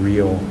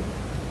real.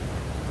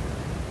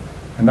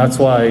 And that's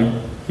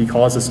why he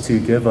calls us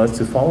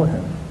to follow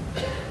him,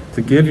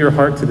 to give your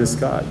heart to this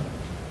God,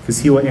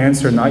 because he will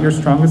answer not your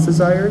strongest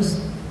desires,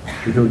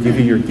 but he'll give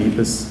you your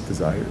deepest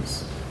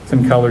desires.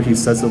 Tim Keller, he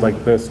says it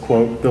like this,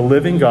 quote, "The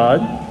living God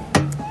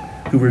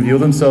who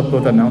revealed himself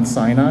both at Mount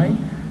Sinai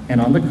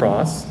and on the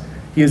cross,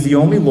 he is the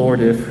only Lord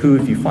who,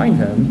 if you find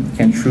him,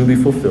 can truly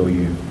fulfill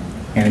you,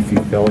 and if you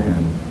fail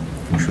him,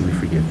 can truly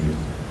forgive you."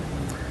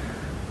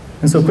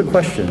 And so, quick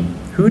question,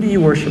 who do you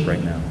worship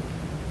right now?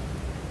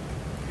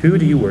 Who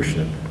do you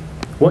worship?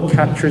 What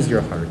captures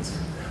your heart?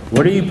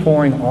 What are you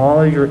pouring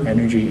all of your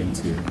energy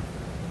into?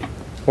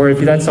 Or if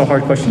that's a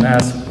hard question to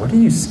ask, what are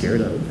you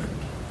scared of?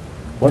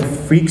 What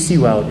freaks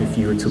you out if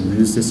you were to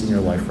lose this in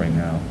your life right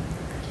now?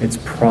 It's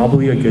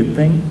probably a good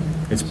thing.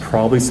 It's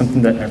probably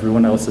something that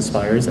everyone else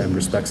aspires and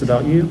respects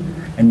about you,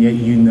 and yet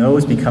you know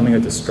is becoming a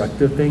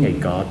destructive thing, a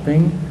God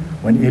thing,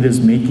 when it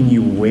is making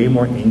you way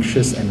more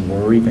anxious and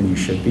worried than you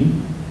should be.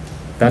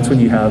 That's when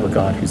you have a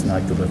God who's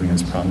not delivering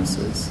his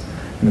promises.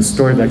 And the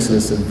story of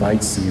Exodus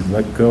invites you,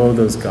 let go of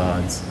those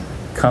gods.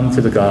 Come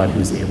to the God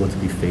who is able to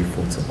be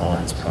faithful to all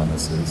his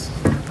promises.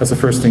 That's the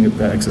first thing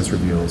that Exodus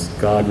reveals.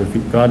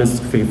 God is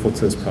faithful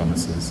to his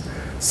promises.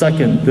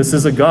 Second, this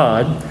is a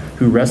God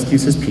who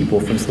rescues his people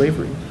from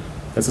slavery.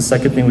 That's the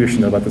second thing we should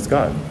know about this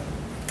God.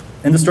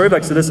 In the story of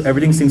Exodus,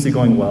 everything seems to be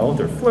going well.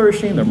 They're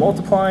flourishing, they're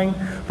multiplying,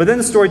 but then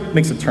the story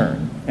makes a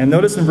turn. And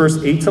notice in verse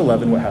 8 to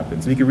 11 what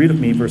happens. If you can read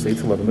with me, verse 8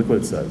 to 11, look what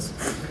it says.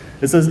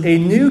 It says, "A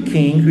new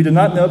king who did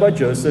not know about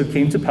Joseph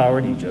came to power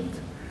in Egypt.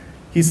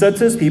 He said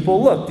to his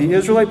people, 'Look, the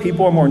Israelite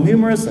people are more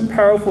numerous and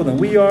powerful than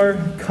we are.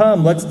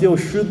 Come, let's deal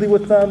shrewdly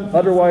with them.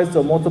 Otherwise,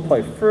 they'll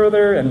multiply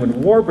further, and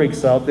when war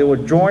breaks out, they will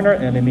join our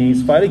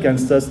enemies, fight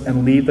against us,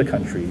 and leave the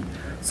country.'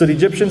 So the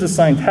Egyptians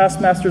assigned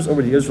taskmasters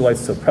over the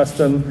Israelites to oppress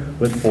them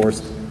with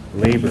forced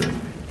labor."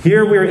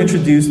 Here we are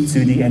introduced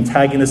to the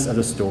antagonist of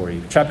the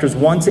story. Chapters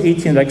 1 to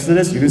 18 of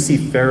Exodus, you're going to see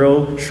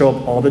Pharaoh show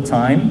up all the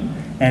time.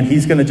 And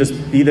he's going to just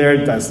be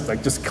there as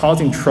just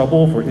causing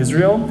trouble for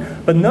Israel.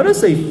 But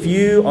notice a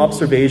few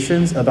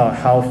observations about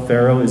how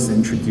Pharaoh is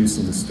introduced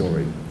in the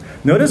story.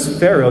 Notice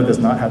Pharaoh does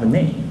not have a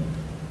name.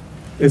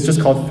 It's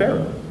just called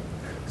Pharaoh.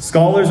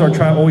 Scholars are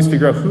trying to always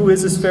figure out who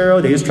is this Pharaoh.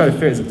 They just try to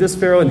figure, is it this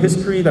Pharaoh in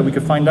history that we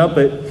could find out?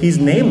 But he's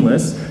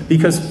nameless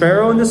because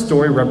Pharaoh in the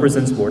story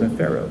represents more than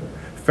Pharaoh.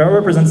 Pharaoh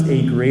represents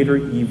a greater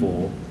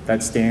evil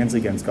that stands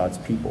against God's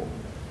people.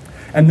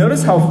 And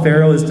notice how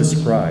Pharaoh is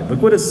described.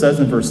 Look what it says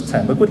in verse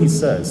 10. Look what he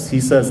says.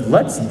 He says,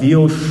 "Let's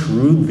deal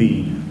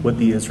shrewdly with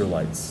the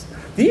Israelites."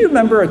 Do you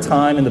remember a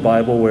time in the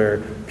Bible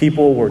where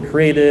people were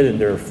created and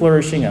they were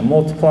flourishing and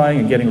multiplying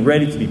and getting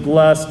ready to be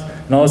blessed,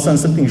 and all of a sudden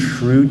something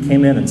shrewd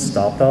came in and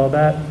stopped all of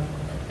that?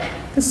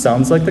 This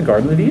sounds like the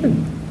Garden of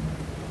Eden.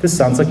 This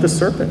sounds like the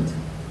serpent.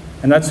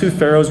 And that's who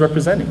Pharaoh is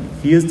representing.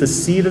 He is the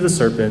seed of the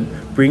serpent,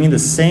 bringing the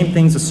same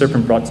things the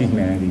serpent brought to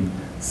humanity: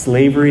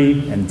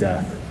 slavery and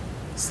death.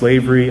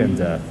 Slavery and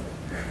death.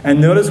 And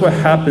notice what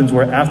happens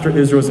where after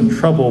Israel's in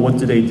trouble, what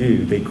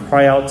do? They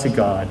cry out to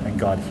God, and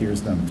God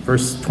hears them.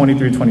 Verse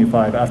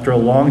 23-25, after a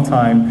long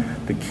time,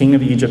 the king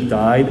of Egypt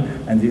died,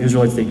 and the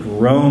Israelites, they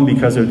groaned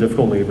because of their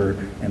difficult labor,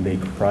 and they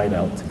cried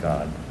out to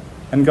God.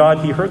 And God,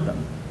 he heard them.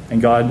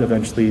 And God,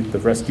 eventually, the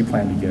rescue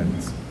plan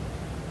begins.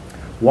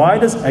 Why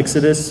does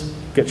Exodus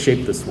get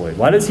shaped this way?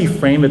 Why does he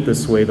frame it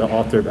this way, the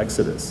author of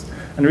Exodus?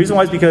 And the reason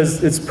why is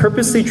because it's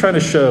purposely trying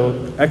to show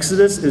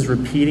Exodus is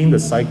repeating the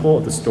cycle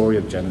of the story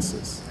of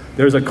Genesis.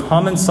 There's a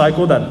common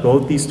cycle that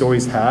both these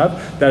stories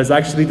have that is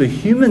actually the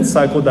human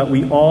cycle that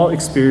we all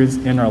experience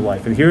in our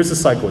life. And here's the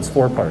cycle. It's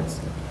 4 parts.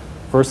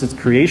 First is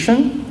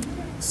creation.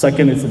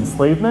 Second is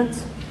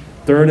enslavement.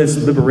 Third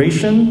is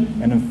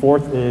liberation. And then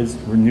fourth is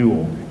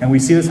renewal. And we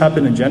see this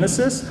happen in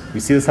Genesis. We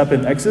see this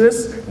happen in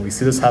Exodus. And we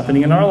see this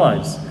happening in our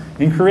lives.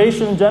 In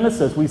creation in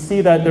Genesis, we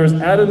see that there's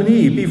Adam and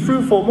Eve. Be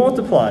fruitful,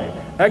 multiply.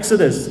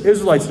 Exodus,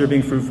 Israelites that are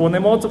being fruitful and they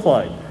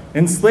multiply.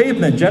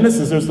 Enslavement,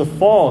 Genesis, there's the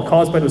fall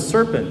caused by the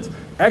serpent.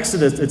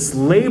 Exodus, it's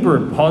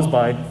labor caused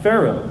by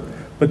Pharaoh.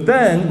 But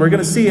then we're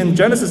going to see in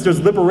Genesis there's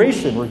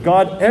liberation, where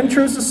God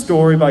enters the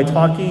story by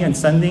talking and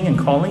sending and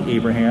calling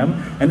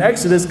Abraham. And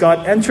Exodus,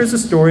 God enters the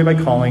story by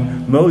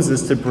calling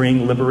Moses to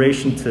bring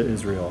liberation to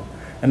Israel.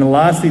 And then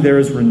lastly, there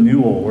is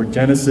renewal, where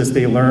Genesis,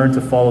 they learn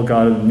to follow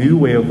God in a new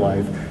way of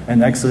life.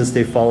 And Exodus,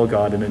 they follow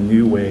God in a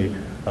new way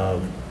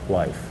of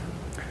life.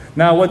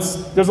 Now,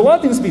 there's a lot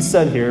of things to be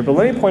said here, but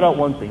let me point out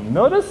one thing.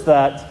 Notice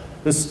that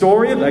the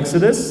story of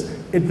Exodus,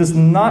 it does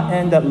not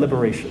end at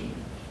liberation.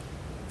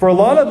 For a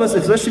lot of us,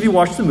 especially if you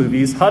watch the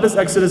movies, how does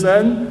Exodus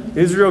end?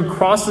 Israel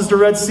crosses the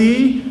Red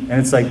Sea, and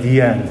it's like the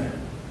end.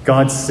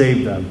 God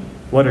saved them.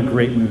 What a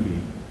great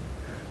movie.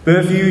 But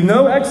if you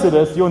know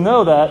Exodus, you'll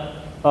know that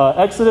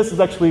Exodus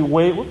is actually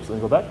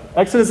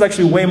Exodus is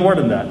actually way more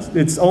than that.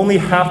 It's only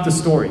half the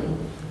story.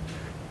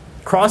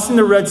 Crossing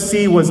the Red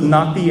Sea was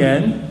not the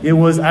end. It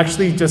was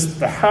actually just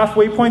the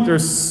halfway point.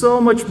 There's so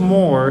much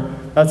more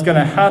that's going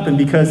to happen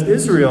because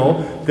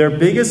Israel, their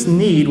biggest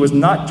need was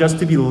not just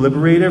to be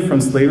liberated from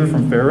slavery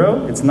from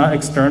Pharaoh. It's not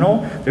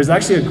external. There's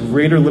actually a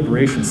greater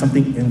liberation,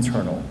 something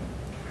internal.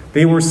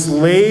 They were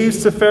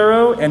slaves to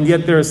Pharaoh, and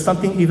yet there is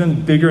something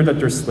even bigger that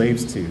they're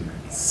slaves to: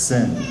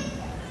 sin.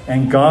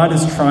 And God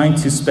is trying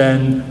to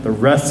spend the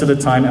rest of the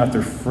time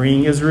after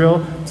freeing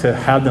Israel to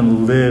have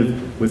them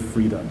live with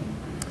freedom.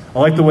 I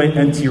like the way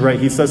N.T. Wright,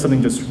 he says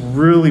something just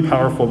really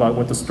powerful about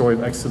what the story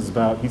of Exodus is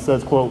about. He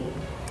says, quote,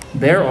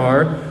 "There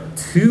are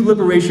 2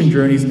 liberation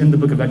journeys in the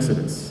book of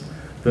Exodus.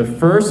 The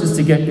first is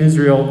to get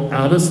Israel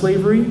out of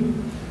slavery,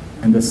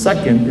 and the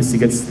second is to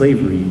get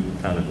slavery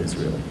out of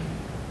Israel."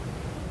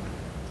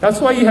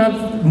 That's why you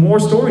have more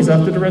stories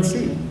after the Red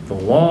Sea. The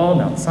law,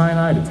 Mount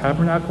Sinai, the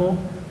tabernacle.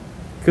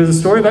 Because the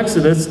story of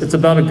Exodus, it's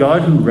about a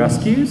God who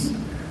rescues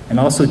and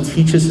also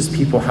teaches his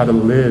people how to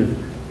live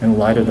in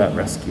light of that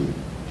rescue.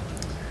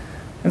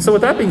 And so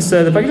with that being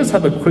said, if I could just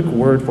have a quick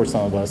word for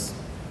some of us.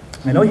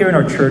 I know here in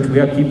our church, we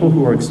have people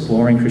who are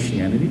exploring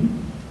Christianity.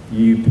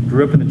 You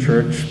grew up in the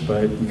church,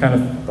 but you kind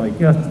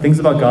of things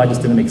about God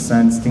just didn't make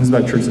sense. Things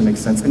about church didn't make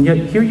sense. And yet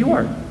here you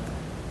are.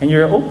 And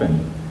you're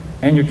open.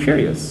 And you're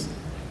curious.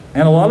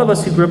 And a lot of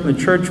us who grew up in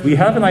the church, we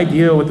have an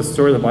idea what the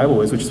story of the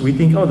Bible is, which is we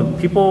think, oh, the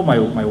people, my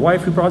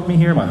wife who brought me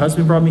here, my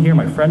husband brought me here,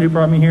 my friend who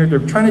brought me here, they're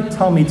trying to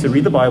tell me to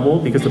read the Bible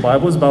because the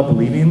Bible is about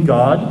believing in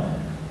God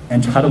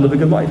and how to live a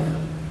good life.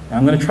 And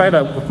I'm going to try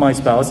that with my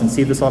spouse and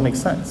see if this all makes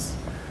sense.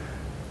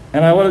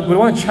 And I would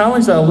want to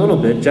challenge that a little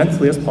bit,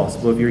 gently as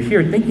possible. If you're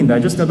here thinking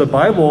that, just know the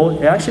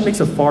Bible, it actually makes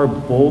a far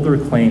bolder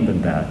claim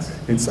than that.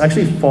 It's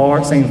actually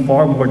saying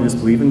far more than just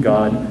believe in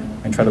God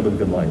and try to live a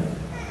good life.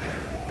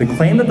 The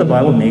claim that the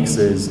Bible makes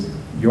is,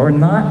 you're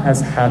not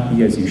as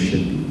happy as you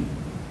should be.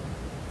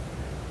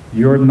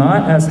 You're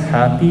not as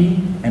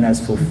happy and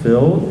as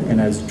fulfilled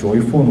and as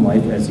joyful in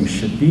life as you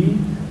should be,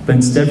 but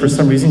instead, for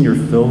some reason, you're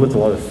filled with a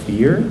lot of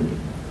fear,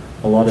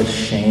 a lot of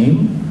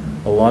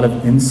shame, a lot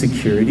of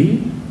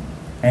insecurity.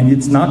 And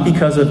it's not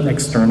because of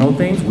external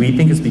things. We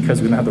think it's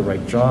because we don't have the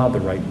right job, the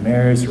right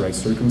marriage, the right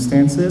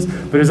circumstances.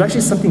 But there's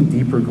actually something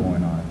deeper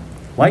going on.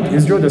 Like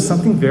Israel, there's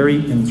something very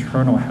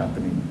internal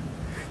happening.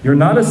 You're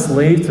not a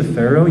slave to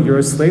Pharaoh. You're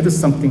a slave to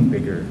something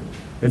bigger.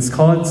 It's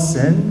called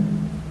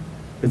sin.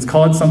 It's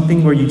called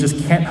something where you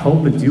just can't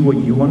help but do what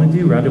you want to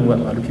do rather than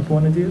what other people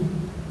want to do.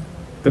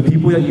 The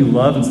people that you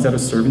love, instead of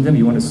serving them,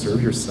 you want to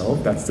serve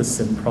yourself. That's the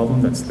sin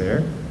problem that's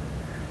there.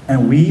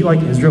 And we,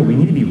 like Israel, we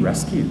need to be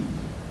rescued.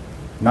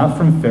 Not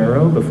from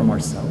Pharaoh, but from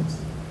ourselves.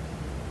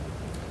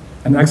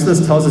 And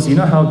Exodus tells us, you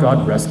know how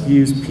God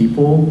rescues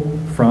people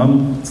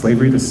from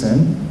slavery to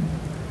sin?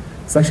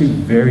 It's actually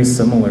very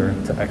similar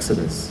to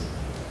Exodus.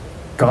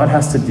 God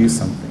has to do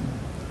something.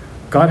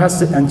 God has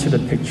to enter the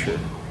picture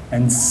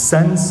and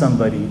send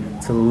somebody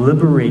to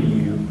liberate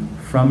you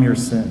from your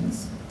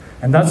sins.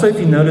 And that's why if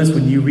you notice,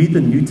 when you read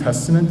the New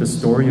Testament, the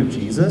story of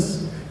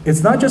Jesus,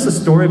 it's not just a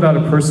story about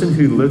a person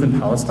who lived in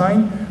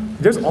Palestine.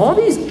 There's all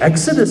these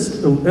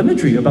Exodus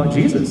imagery about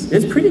Jesus.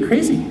 It's pretty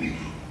crazy.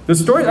 The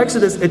story of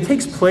Exodus, it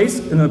takes place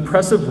in an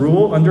oppressive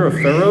rule under a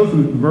Pharaoh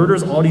who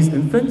murders all these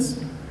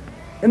infants.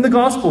 In the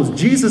Gospels,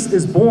 Jesus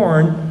is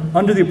born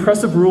under the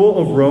oppressive rule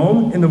of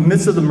Rome in the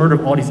midst of the murder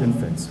of all these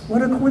infants.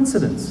 What a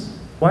coincidence.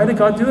 Why did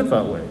God do it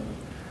that way?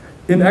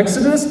 In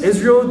Exodus,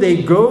 Israel,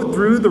 they go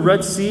through the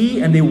Red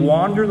Sea and they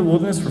wander in the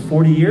wilderness for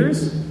 40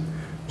 years.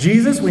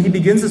 Jesus, when he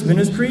begins his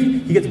ministry,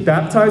 he gets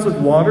baptized with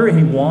water and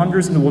he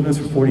wanders in the wilderness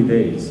for 40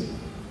 days.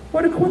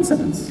 What a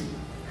coincidence.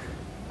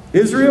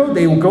 Israel,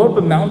 they will go up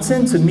a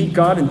mountain to meet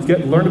God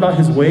and learn about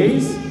his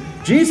ways.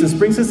 Jesus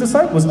brings his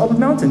disciples up a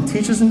mountain,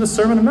 teaches them the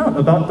Sermon on the Mount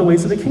about the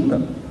ways of the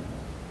kingdom.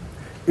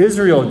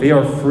 Israel, they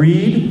are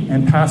freed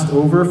and passed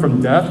over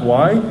from death.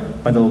 Why?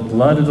 By the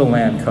blood of the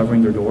Lamb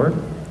covering their door.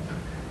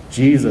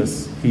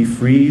 Jesus, he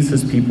frees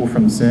his people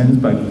from sins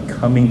by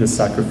becoming the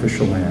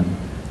sacrificial lamb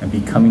and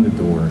becoming the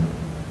door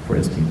for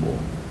his people.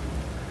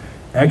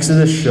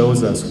 Exodus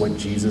shows us what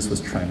Jesus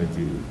was trying to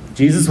do.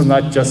 Jesus was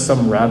not just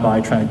some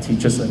rabbi trying to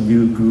teach us a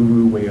new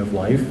guru way of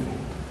life.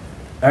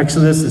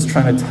 Exodus is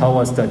trying to tell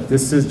us that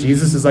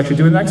Jesus is actually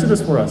doing an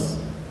Exodus for us.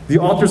 The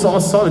authors all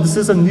saw that this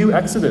is a new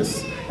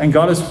Exodus, and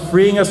God is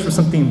freeing us from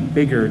something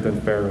bigger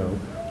than Pharaoh,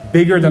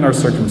 bigger than our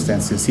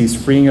circumstances.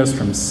 He's freeing us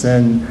from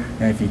sin,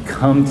 and if you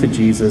come to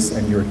Jesus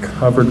and you're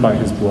covered by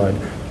his blood,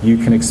 you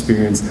can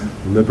experience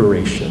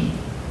liberation.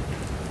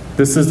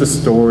 This is the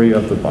story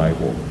of the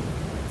Bible.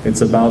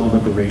 It's about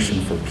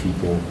liberation for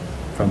people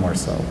from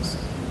ourselves.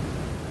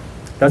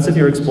 That's if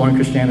you're exploring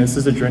Christianity. This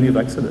is a journey of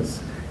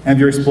Exodus. And if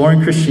you're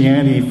exploring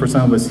Christianity, for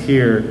some of us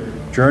here,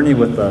 journey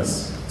with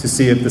us to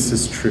see if this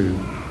is true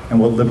and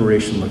what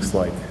liberation looks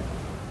like.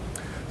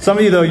 Some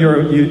of you, though,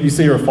 you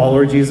say you're a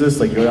follower of Jesus.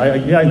 Like,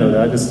 yeah, I know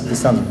that.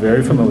 This sounds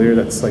very familiar.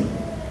 That's like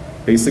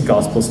basic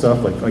gospel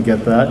stuff. Like, I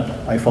get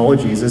that. I follow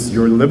Jesus.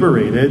 You're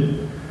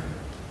liberated.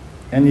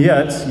 And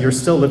yet, you're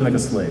still living like a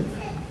slave.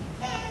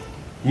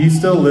 You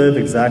still live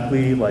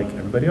exactly like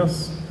everybody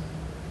else.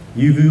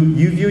 You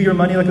view your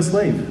money like a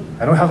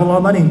slave. I don't have a lot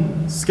of money.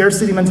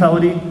 Scarcity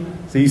mentality.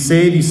 So you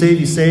save.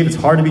 It's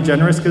hard to be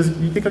generous because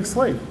you think like a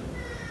slave.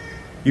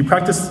 You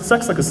practice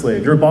sex like a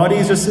slave. Your body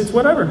is just, it's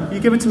whatever. You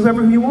give it to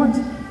whoever you want.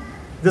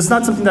 It's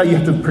not something that you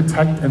have to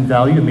protect and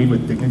value and made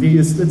with dignity.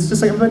 It's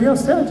just like everybody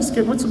else. Yeah,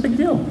 what's the big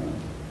deal?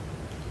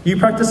 You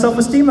practice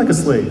self-esteem like a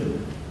slave.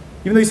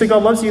 Even though you say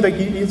God loves you,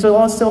 it's a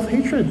lot of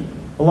self-hatred,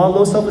 a lot of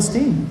low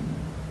self-esteem.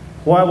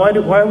 Why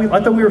are we?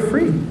 I thought we were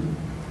free.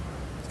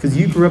 Because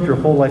you grew up your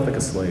whole life like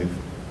a slave.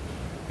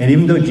 And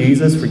even though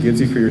Jesus forgives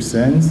you for your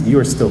sins, you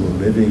are still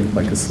living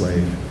like a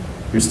slave.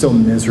 You're still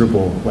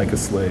miserable like a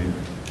slave.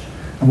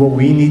 And what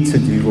we need to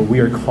do, what we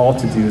are called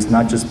to do, is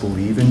not just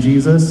believe in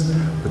Jesus,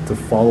 but to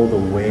follow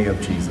the way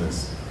of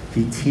Jesus.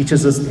 He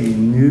teaches us a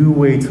new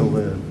way to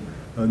live,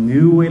 a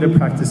new way to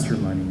practice your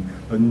money,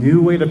 a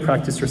new way to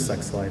practice your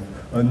sex life,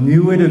 a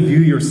new way to view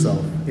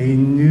yourself, a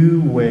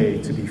new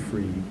way to be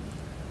free.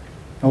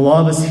 And a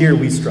lot of us here,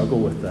 we struggle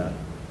with that.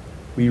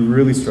 We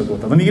really struggle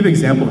with that. Let me give you an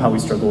example of how we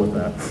struggle with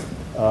that.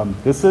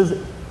 This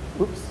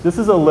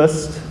is a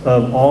list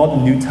of all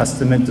the New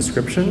Testament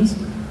descriptions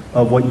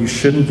of what you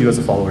shouldn't do as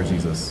a follower of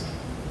Jesus.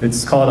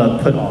 It's called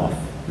a put off.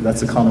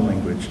 That's a common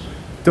language.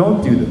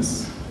 Don't do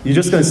this. You're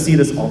just going to see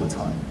this all the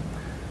time.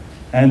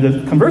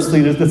 And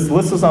conversely, this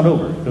list is not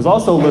over. There's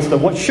also a list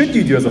of what should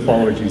you do as a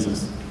follower of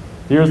Jesus.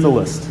 Here's the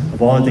list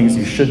of all the things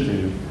you should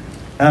do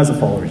as a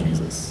follower of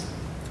Jesus.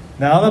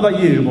 Now, I don't know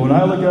about you, but when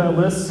I look at a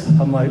list,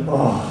 I'm like,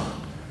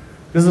 oh,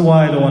 this is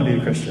why I don't want to be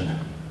a Christian.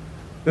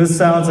 This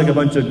sounds like a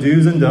bunch of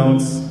do's and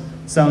don'ts.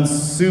 Sounds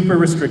super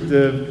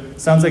restrictive.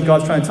 Sounds like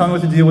God's trying to tell me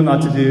what to do, what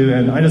not to do.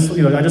 And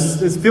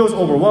it feels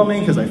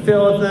overwhelming because I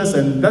fail at this.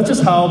 And that's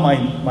just how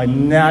my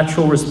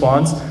natural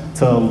response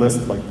to a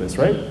list like this,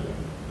 right?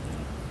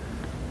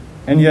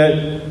 And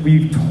yet,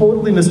 we've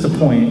totally missed the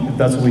point if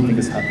that's what we think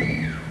is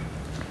happening.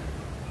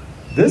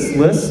 This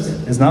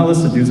list is not a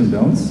list of do's and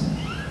don'ts.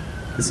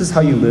 This is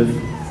how you live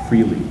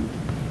freely.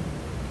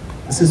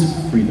 This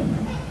is freedom.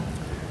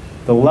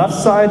 The left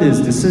side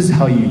is, this is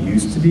how you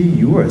used to be.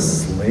 You were a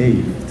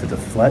slave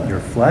to your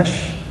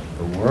flesh,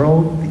 the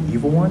world, the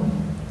evil one.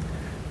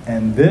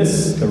 And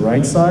this, the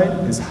right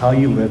side, is how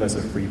you live as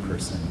a free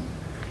person.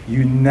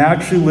 You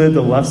naturally live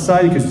the left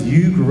side because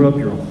you grew up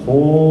your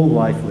whole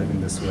life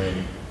living this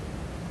way.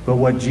 But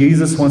what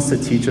Jesus wants to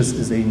teach us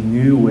is a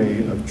new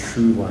way of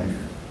true life.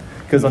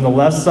 Because on the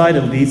left side,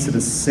 it leads to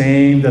the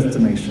same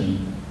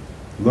destination.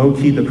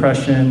 Low-key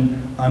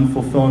depression,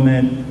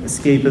 unfulfillment,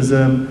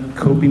 escapism,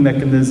 coping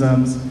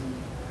mechanisms.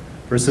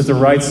 Versus the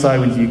right side,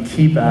 when you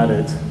keep at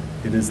it,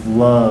 it is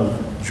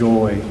love,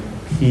 joy,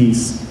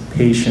 peace,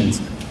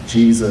 patience,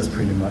 Jesus,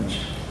 pretty much.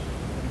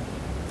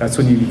 That's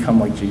when you become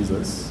like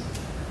Jesus.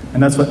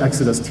 And that's what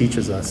Exodus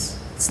teaches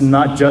us. It's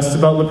not just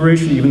about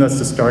liberation, even though that's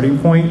the starting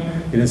point.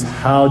 It is,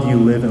 how do you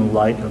live in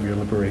light of your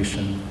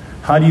liberation?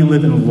 How do you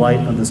live in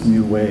light of this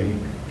new way?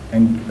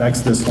 And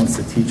Exodus wants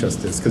to teach us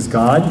this. Because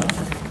God,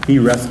 he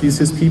rescues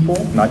his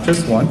people, not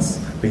just once,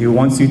 but he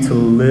wants you to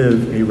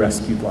live a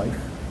rescued life.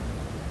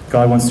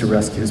 God wants to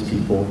rescue his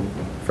people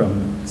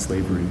from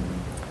slavery.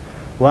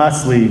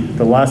 Lastly,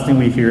 the last thing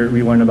we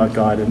learn about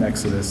God in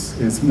Exodus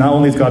is not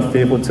only is God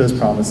faithful to his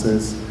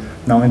promises,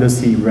 not only does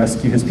he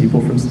rescue his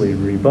people from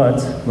slavery,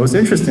 but most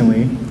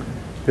interestingly,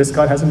 this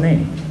God has a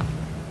name.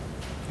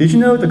 Did you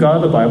know the God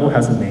of the Bible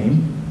has a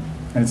name?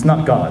 And it's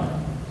not God.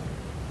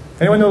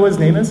 Anyone know what his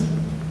name is?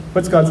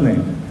 What's God's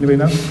name? Anybody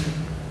know?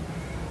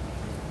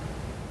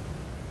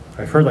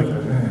 I've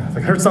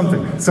heard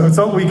something.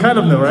 So we kind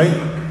of know, right?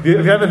 If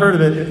you haven't heard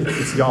of it,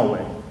 it's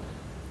Yahweh.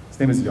 His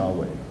name is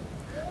Yahweh.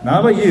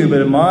 Not about you,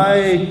 but in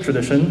my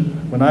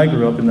tradition, when I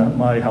grew up in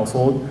my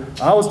household,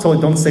 I was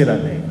told, don't say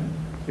that name.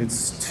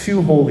 It's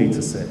too holy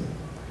to say.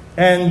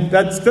 And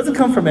that doesn't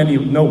come from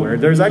nowhere.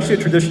 There's actually a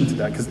tradition to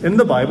that, because in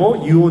the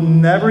Bible, you will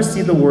never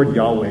see the word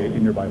Yahweh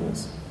in your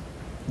Bibles.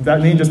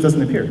 That name just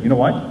doesn't appear. You know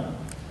why?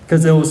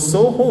 Because it was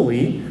so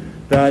holy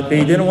that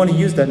they didn't want to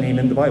use that name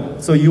in the Bible.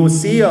 So you will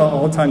see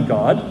all-time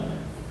God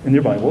in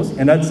your Bibles,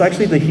 and that's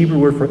actually the Hebrew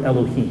word for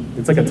Elohim.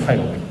 It's like a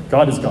title, like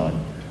God is God.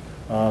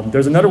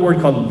 There's another word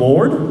called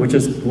Lord, which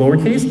is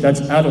lowercase.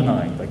 That's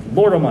Adonai, like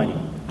Lord Almighty.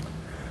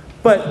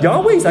 But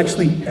Yahweh is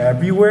actually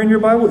everywhere in your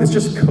Bible. It's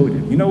just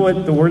coded. You know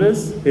what the word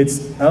is?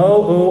 It's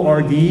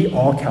Lord,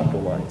 all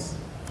capitalized.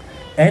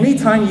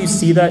 Anytime you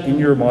see that in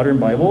your modern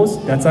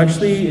Bibles, that's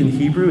actually in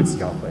Hebrew, it's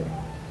Yahweh.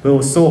 But it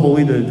was so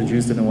holy that the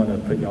Jews didn't want to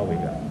put Yahweh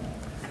down.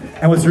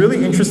 And what's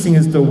really interesting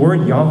is the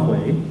word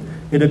Yahweh,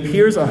 it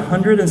appears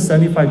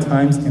 175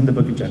 times in the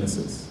book of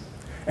Genesis.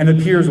 And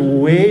appears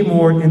way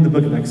more in the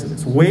book of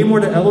Exodus. Way more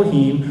to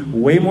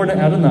Elohim, way more to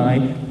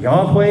Adonai.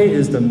 Yahweh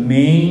is the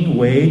main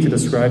way to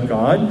describe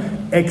God,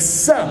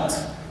 except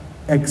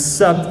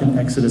in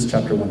Exodus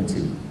chapter 1 and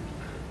 2.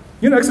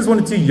 You know, Exodus 1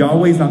 and 2,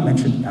 Yahweh is not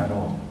mentioned at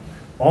all.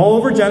 All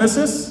over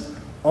Genesis,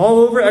 all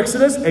over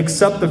Exodus,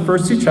 except the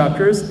first 2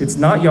 chapters, it's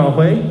not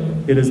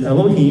Yahweh, it is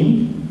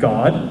Elohim,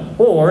 God,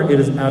 or it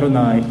is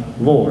Adonai,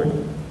 Lord.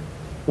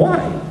 Why?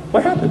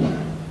 What happened?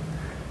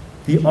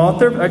 The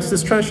author of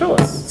Exodus trying to show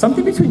us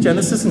something between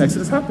Genesis and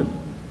Exodus happened.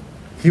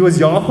 He was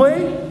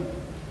Yahweh,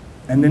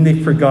 and then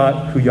they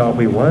forgot who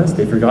Yahweh was.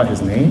 They forgot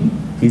his name.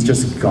 He's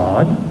just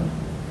God,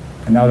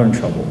 and now they're in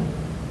trouble.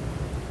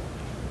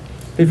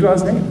 They forgot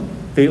his name.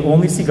 They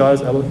only see God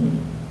as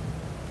Elohim.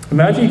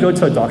 Imagine you go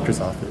to a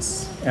doctor's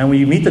office, and when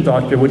you meet the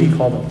doctor, what do you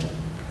call them?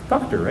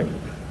 Doctor, right?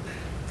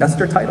 That's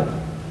their title.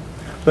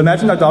 But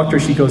imagine that doctor,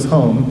 she goes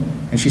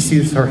home, and she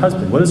sees her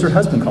husband. What does her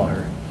husband call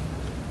her?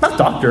 Not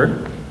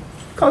doctor.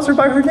 Calls her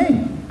by her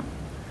name.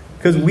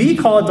 Because we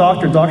call a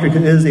doctor because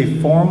it is a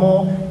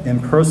formal,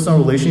 impersonal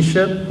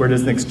relationship where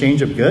there's an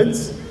exchange of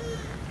goods.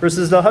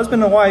 Versus the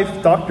husband and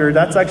wife, doctor,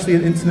 that's actually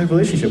an intimate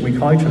relationship. We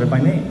call each other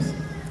by names.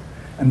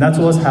 And that's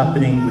what was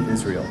happening with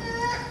Israel.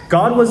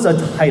 God was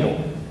a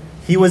title.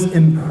 He was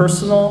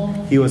impersonal.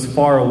 He was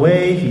far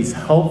away. He's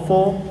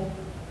helpful.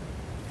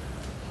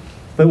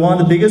 But one of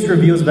the biggest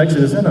reveals of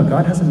Exodus is, no,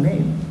 God has a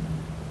name.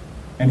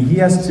 And he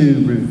has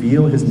to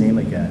reveal his name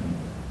again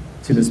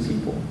to this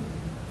people.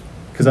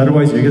 Because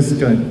otherwise you're just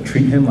going to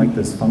treat him like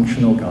this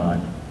functional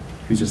God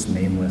who's just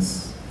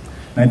nameless.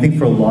 And I think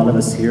for a lot of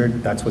us here,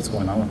 that's what's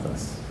going on with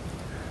us.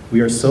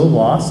 We are so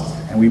lost,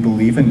 and we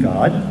believe in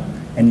God,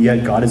 and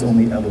yet God is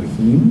only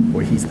Elohim,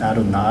 or he's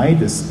Adonai,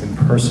 this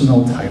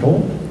impersonal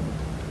title.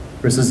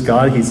 Versus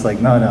God, he's like,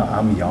 no,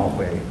 I'm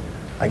Yahweh.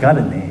 I got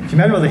a name. Can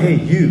you imagine, like, hey,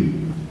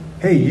 you,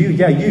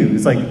 yeah, you.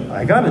 It's like,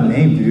 I got a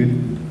name,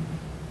 dude.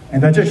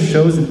 And that just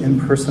shows an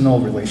impersonal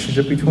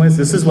relationship between us.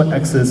 This is what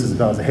Exodus is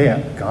about. It's like,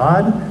 hey,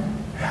 God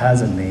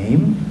has a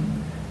name,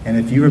 and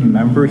if you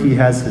remember he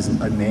has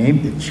a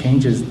name, it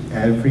changes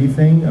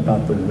everything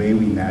about the way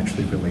we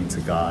naturally relate to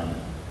God.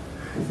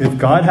 If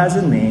God has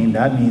a name,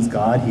 that means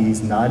God,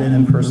 he's not an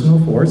impersonal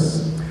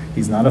force,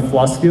 he's not a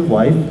philosophy of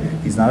life,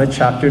 he's not a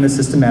chapter in a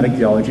systematic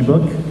theology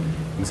book,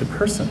 he's a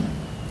person.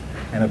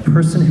 And a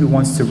person who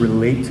wants to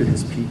relate to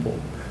his people,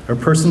 a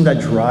person that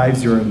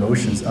drives your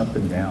emotions up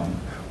and down.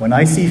 When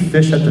I see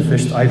fish at the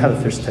fish, I have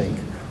a fish tank.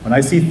 When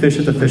I see fish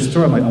at the fish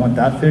store, I'm like, I want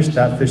that fish,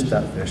 that fish,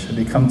 that fish. And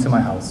they come to my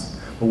house.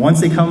 But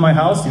once they come to my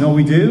house, you know what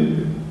we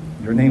do?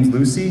 Your name's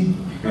Lucy,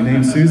 your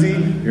name's Susie,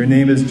 your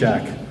name is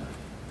Jack.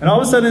 And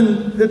all of a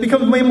sudden, it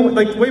becomes way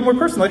more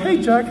personal. Like,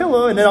 hey, Jack,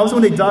 hello. And then all of a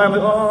sudden when they die, I'm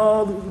like,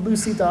 oh,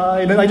 Lucy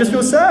died. And then I just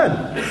feel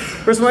sad.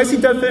 Whereas when I see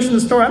dead fish in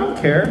the store, I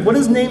don't care. What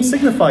does name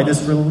signify?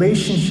 This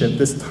relationship,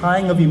 this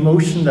tying of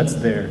emotion that's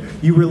there.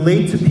 You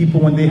relate to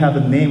people when they have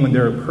a name, when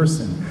they're a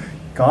person.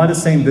 God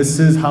is saying, this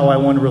is how I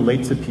want to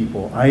relate to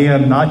people. I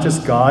am not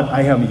just God,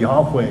 I am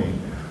Yahweh.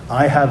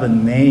 I have a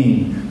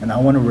name, and I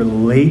want to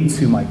relate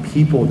to my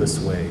people this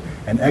way.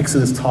 And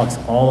Exodus talks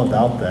all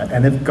about that.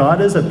 And if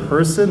God is a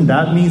person,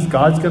 that means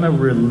God's going to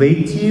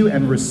relate to you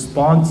and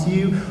respond to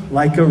you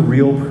like a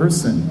real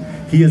person.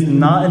 He is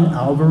not an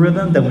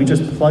algorithm that we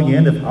just plug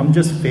in. If I'm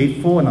just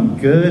faithful and I'm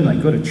good and I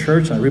go to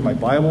church and I read my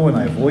Bible and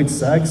I avoid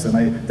sex,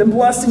 then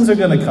blessings are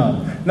going to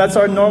come. And that's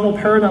our normal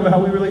paradigm of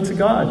how we relate to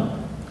God.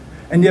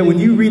 And yet when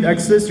you read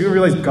Exodus, you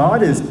realize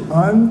God is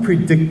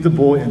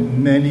unpredictable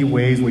in many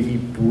ways where he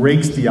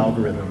breaks the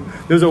algorithm.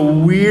 There's a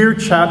weird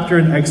chapter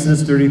in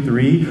Exodus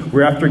 33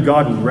 where after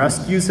God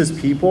rescues his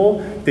people,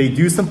 they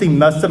do something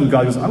messed up and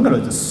God goes, I'm going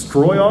to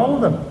destroy all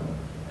of them.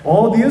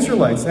 All of the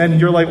Israelites.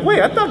 And you're like,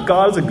 wait, I thought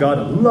God is a God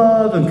of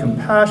love and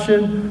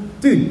compassion.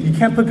 Dude, you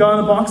can't put God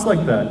in a box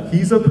like that.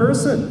 He's a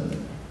person.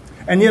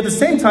 And yet at the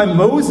same time,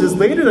 Moses,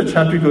 later in the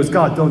chapter, goes,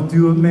 God, don't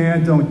do it,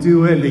 man, don't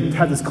do it. And they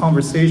had this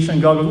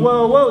conversation. God goes,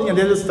 whoa. And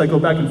they just go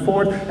back and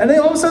forth. And then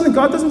all of a sudden,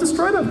 God doesn't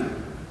destroy them.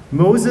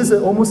 Moses,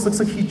 it almost looks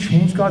like he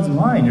changed God's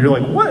mind. You're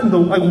like,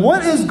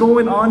 what is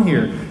going on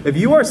here? If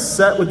you are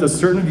set with a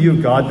certain view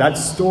of God, that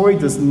story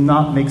does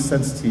not make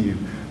sense to you.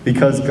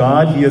 Because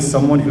God, He is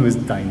someone who is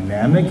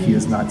dynamic. He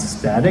is not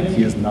static.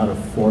 He is not a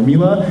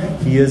formula.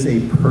 He is a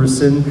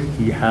person.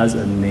 He has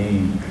a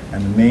name.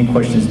 And the main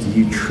question is, do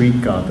you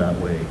treat God that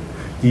way?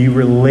 Do you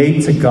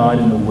relate to God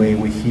in a way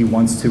where He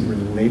wants to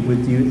relate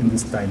with you in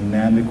this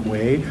dynamic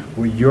way,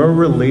 where your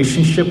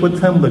relationship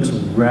with Him looks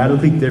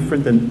radically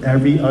different than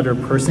every other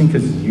person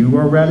because you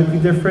are radically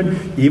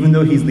different, even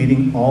though He's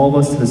leading all of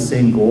us to the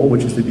same goal,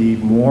 which is to be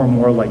more and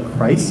more like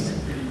Christ,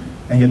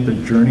 and yet the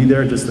journey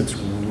there just looks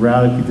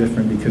radically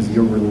different because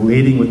you're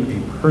relating with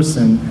a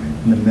person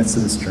in the midst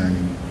of this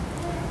journey.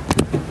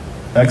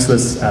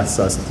 Exodus asks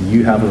us, do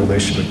you have a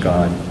relationship with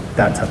God,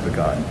 that type of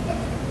God?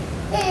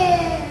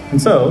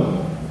 And so,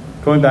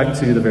 going back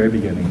to the very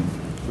beginning,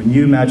 when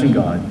you imagine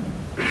God,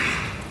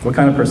 what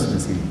kind of person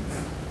is He?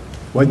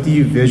 What do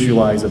you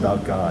visualize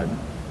about God?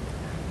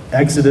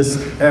 Exodus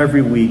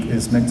every week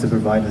is meant to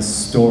provide a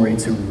story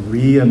to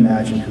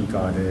reimagine who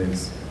God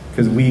is.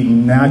 Because we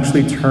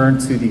naturally turn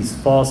to these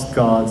false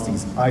gods,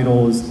 these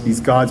idols, these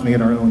gods made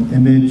in our own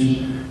image,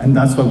 and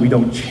that's why we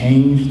don't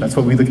change. That's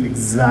why we look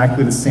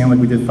exactly the same like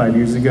we did 5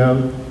 years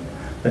ago.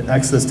 That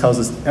Exodus tells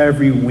us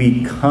every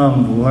week,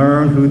 come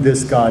learn who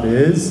this God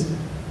is,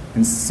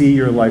 and see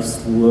your life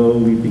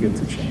slowly begin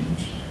to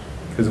change.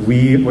 Because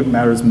what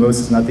matters most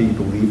is not that you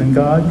believe in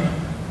God,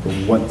 but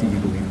what do you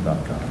believe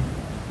about God?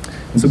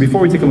 And so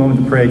before we take a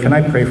moment to pray, can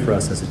I pray for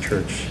us as a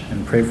church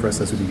and pray for us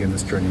as we begin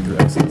this journey through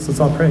Exodus?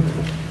 Let's all pray.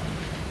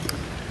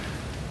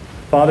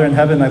 Father in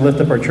heaven, I lift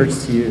up our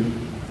church to you.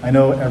 I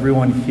know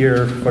everyone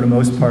here, for the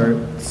most part,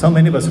 so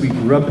many of us, we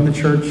grew up in the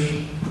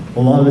church. A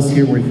lot of us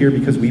here, we're here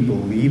because we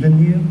believe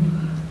in you.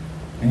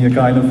 And yet,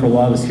 God, I know for a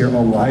lot of us here,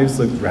 our lives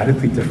look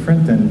radically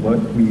different than what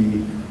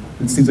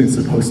it seems like it's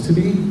supposed to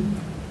be.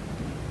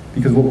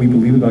 Because what we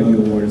believe about you,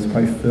 Lord, is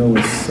probably filled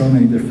with so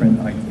many different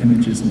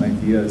images and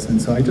ideas. And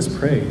so I just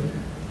pray,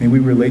 may we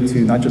relate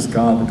to not just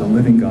God, but the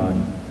living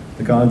God,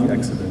 the God of the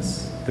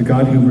Exodus, the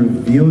God who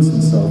reveals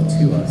Himself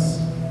to us,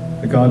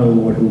 the God, O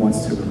Lord, who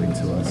wants to relate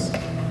to us.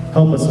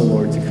 Help us, O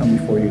Lord, to come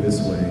before you this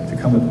way, to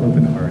come with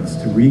open hearts,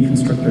 to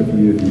reconstruct our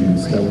view of you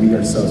so that we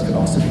ourselves can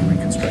also be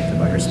reconstructed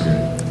by your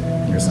Spirit.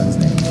 In your Son's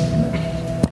name, amen.